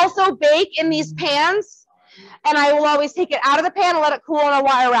I also bake in these pans, and I will always take it out of the pan and let it cool on a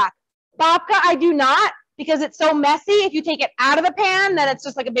wire rack. Babka, I do not, because it's so messy. If you take it out of the pan, then it's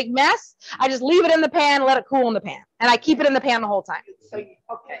just like a big mess. I just leave it in the pan, let it cool in the pan, and I keep it in the pan the whole time. So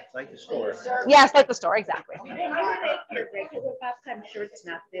okay. Like the store. Yes, like the store, exactly. Your regular babka, I'm sure it's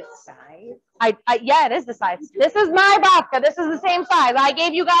not this size. Yeah, it is the size. This is my babka. This is the same size. I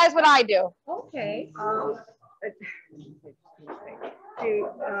gave you guys what I do. Okay.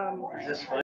 Is this fun?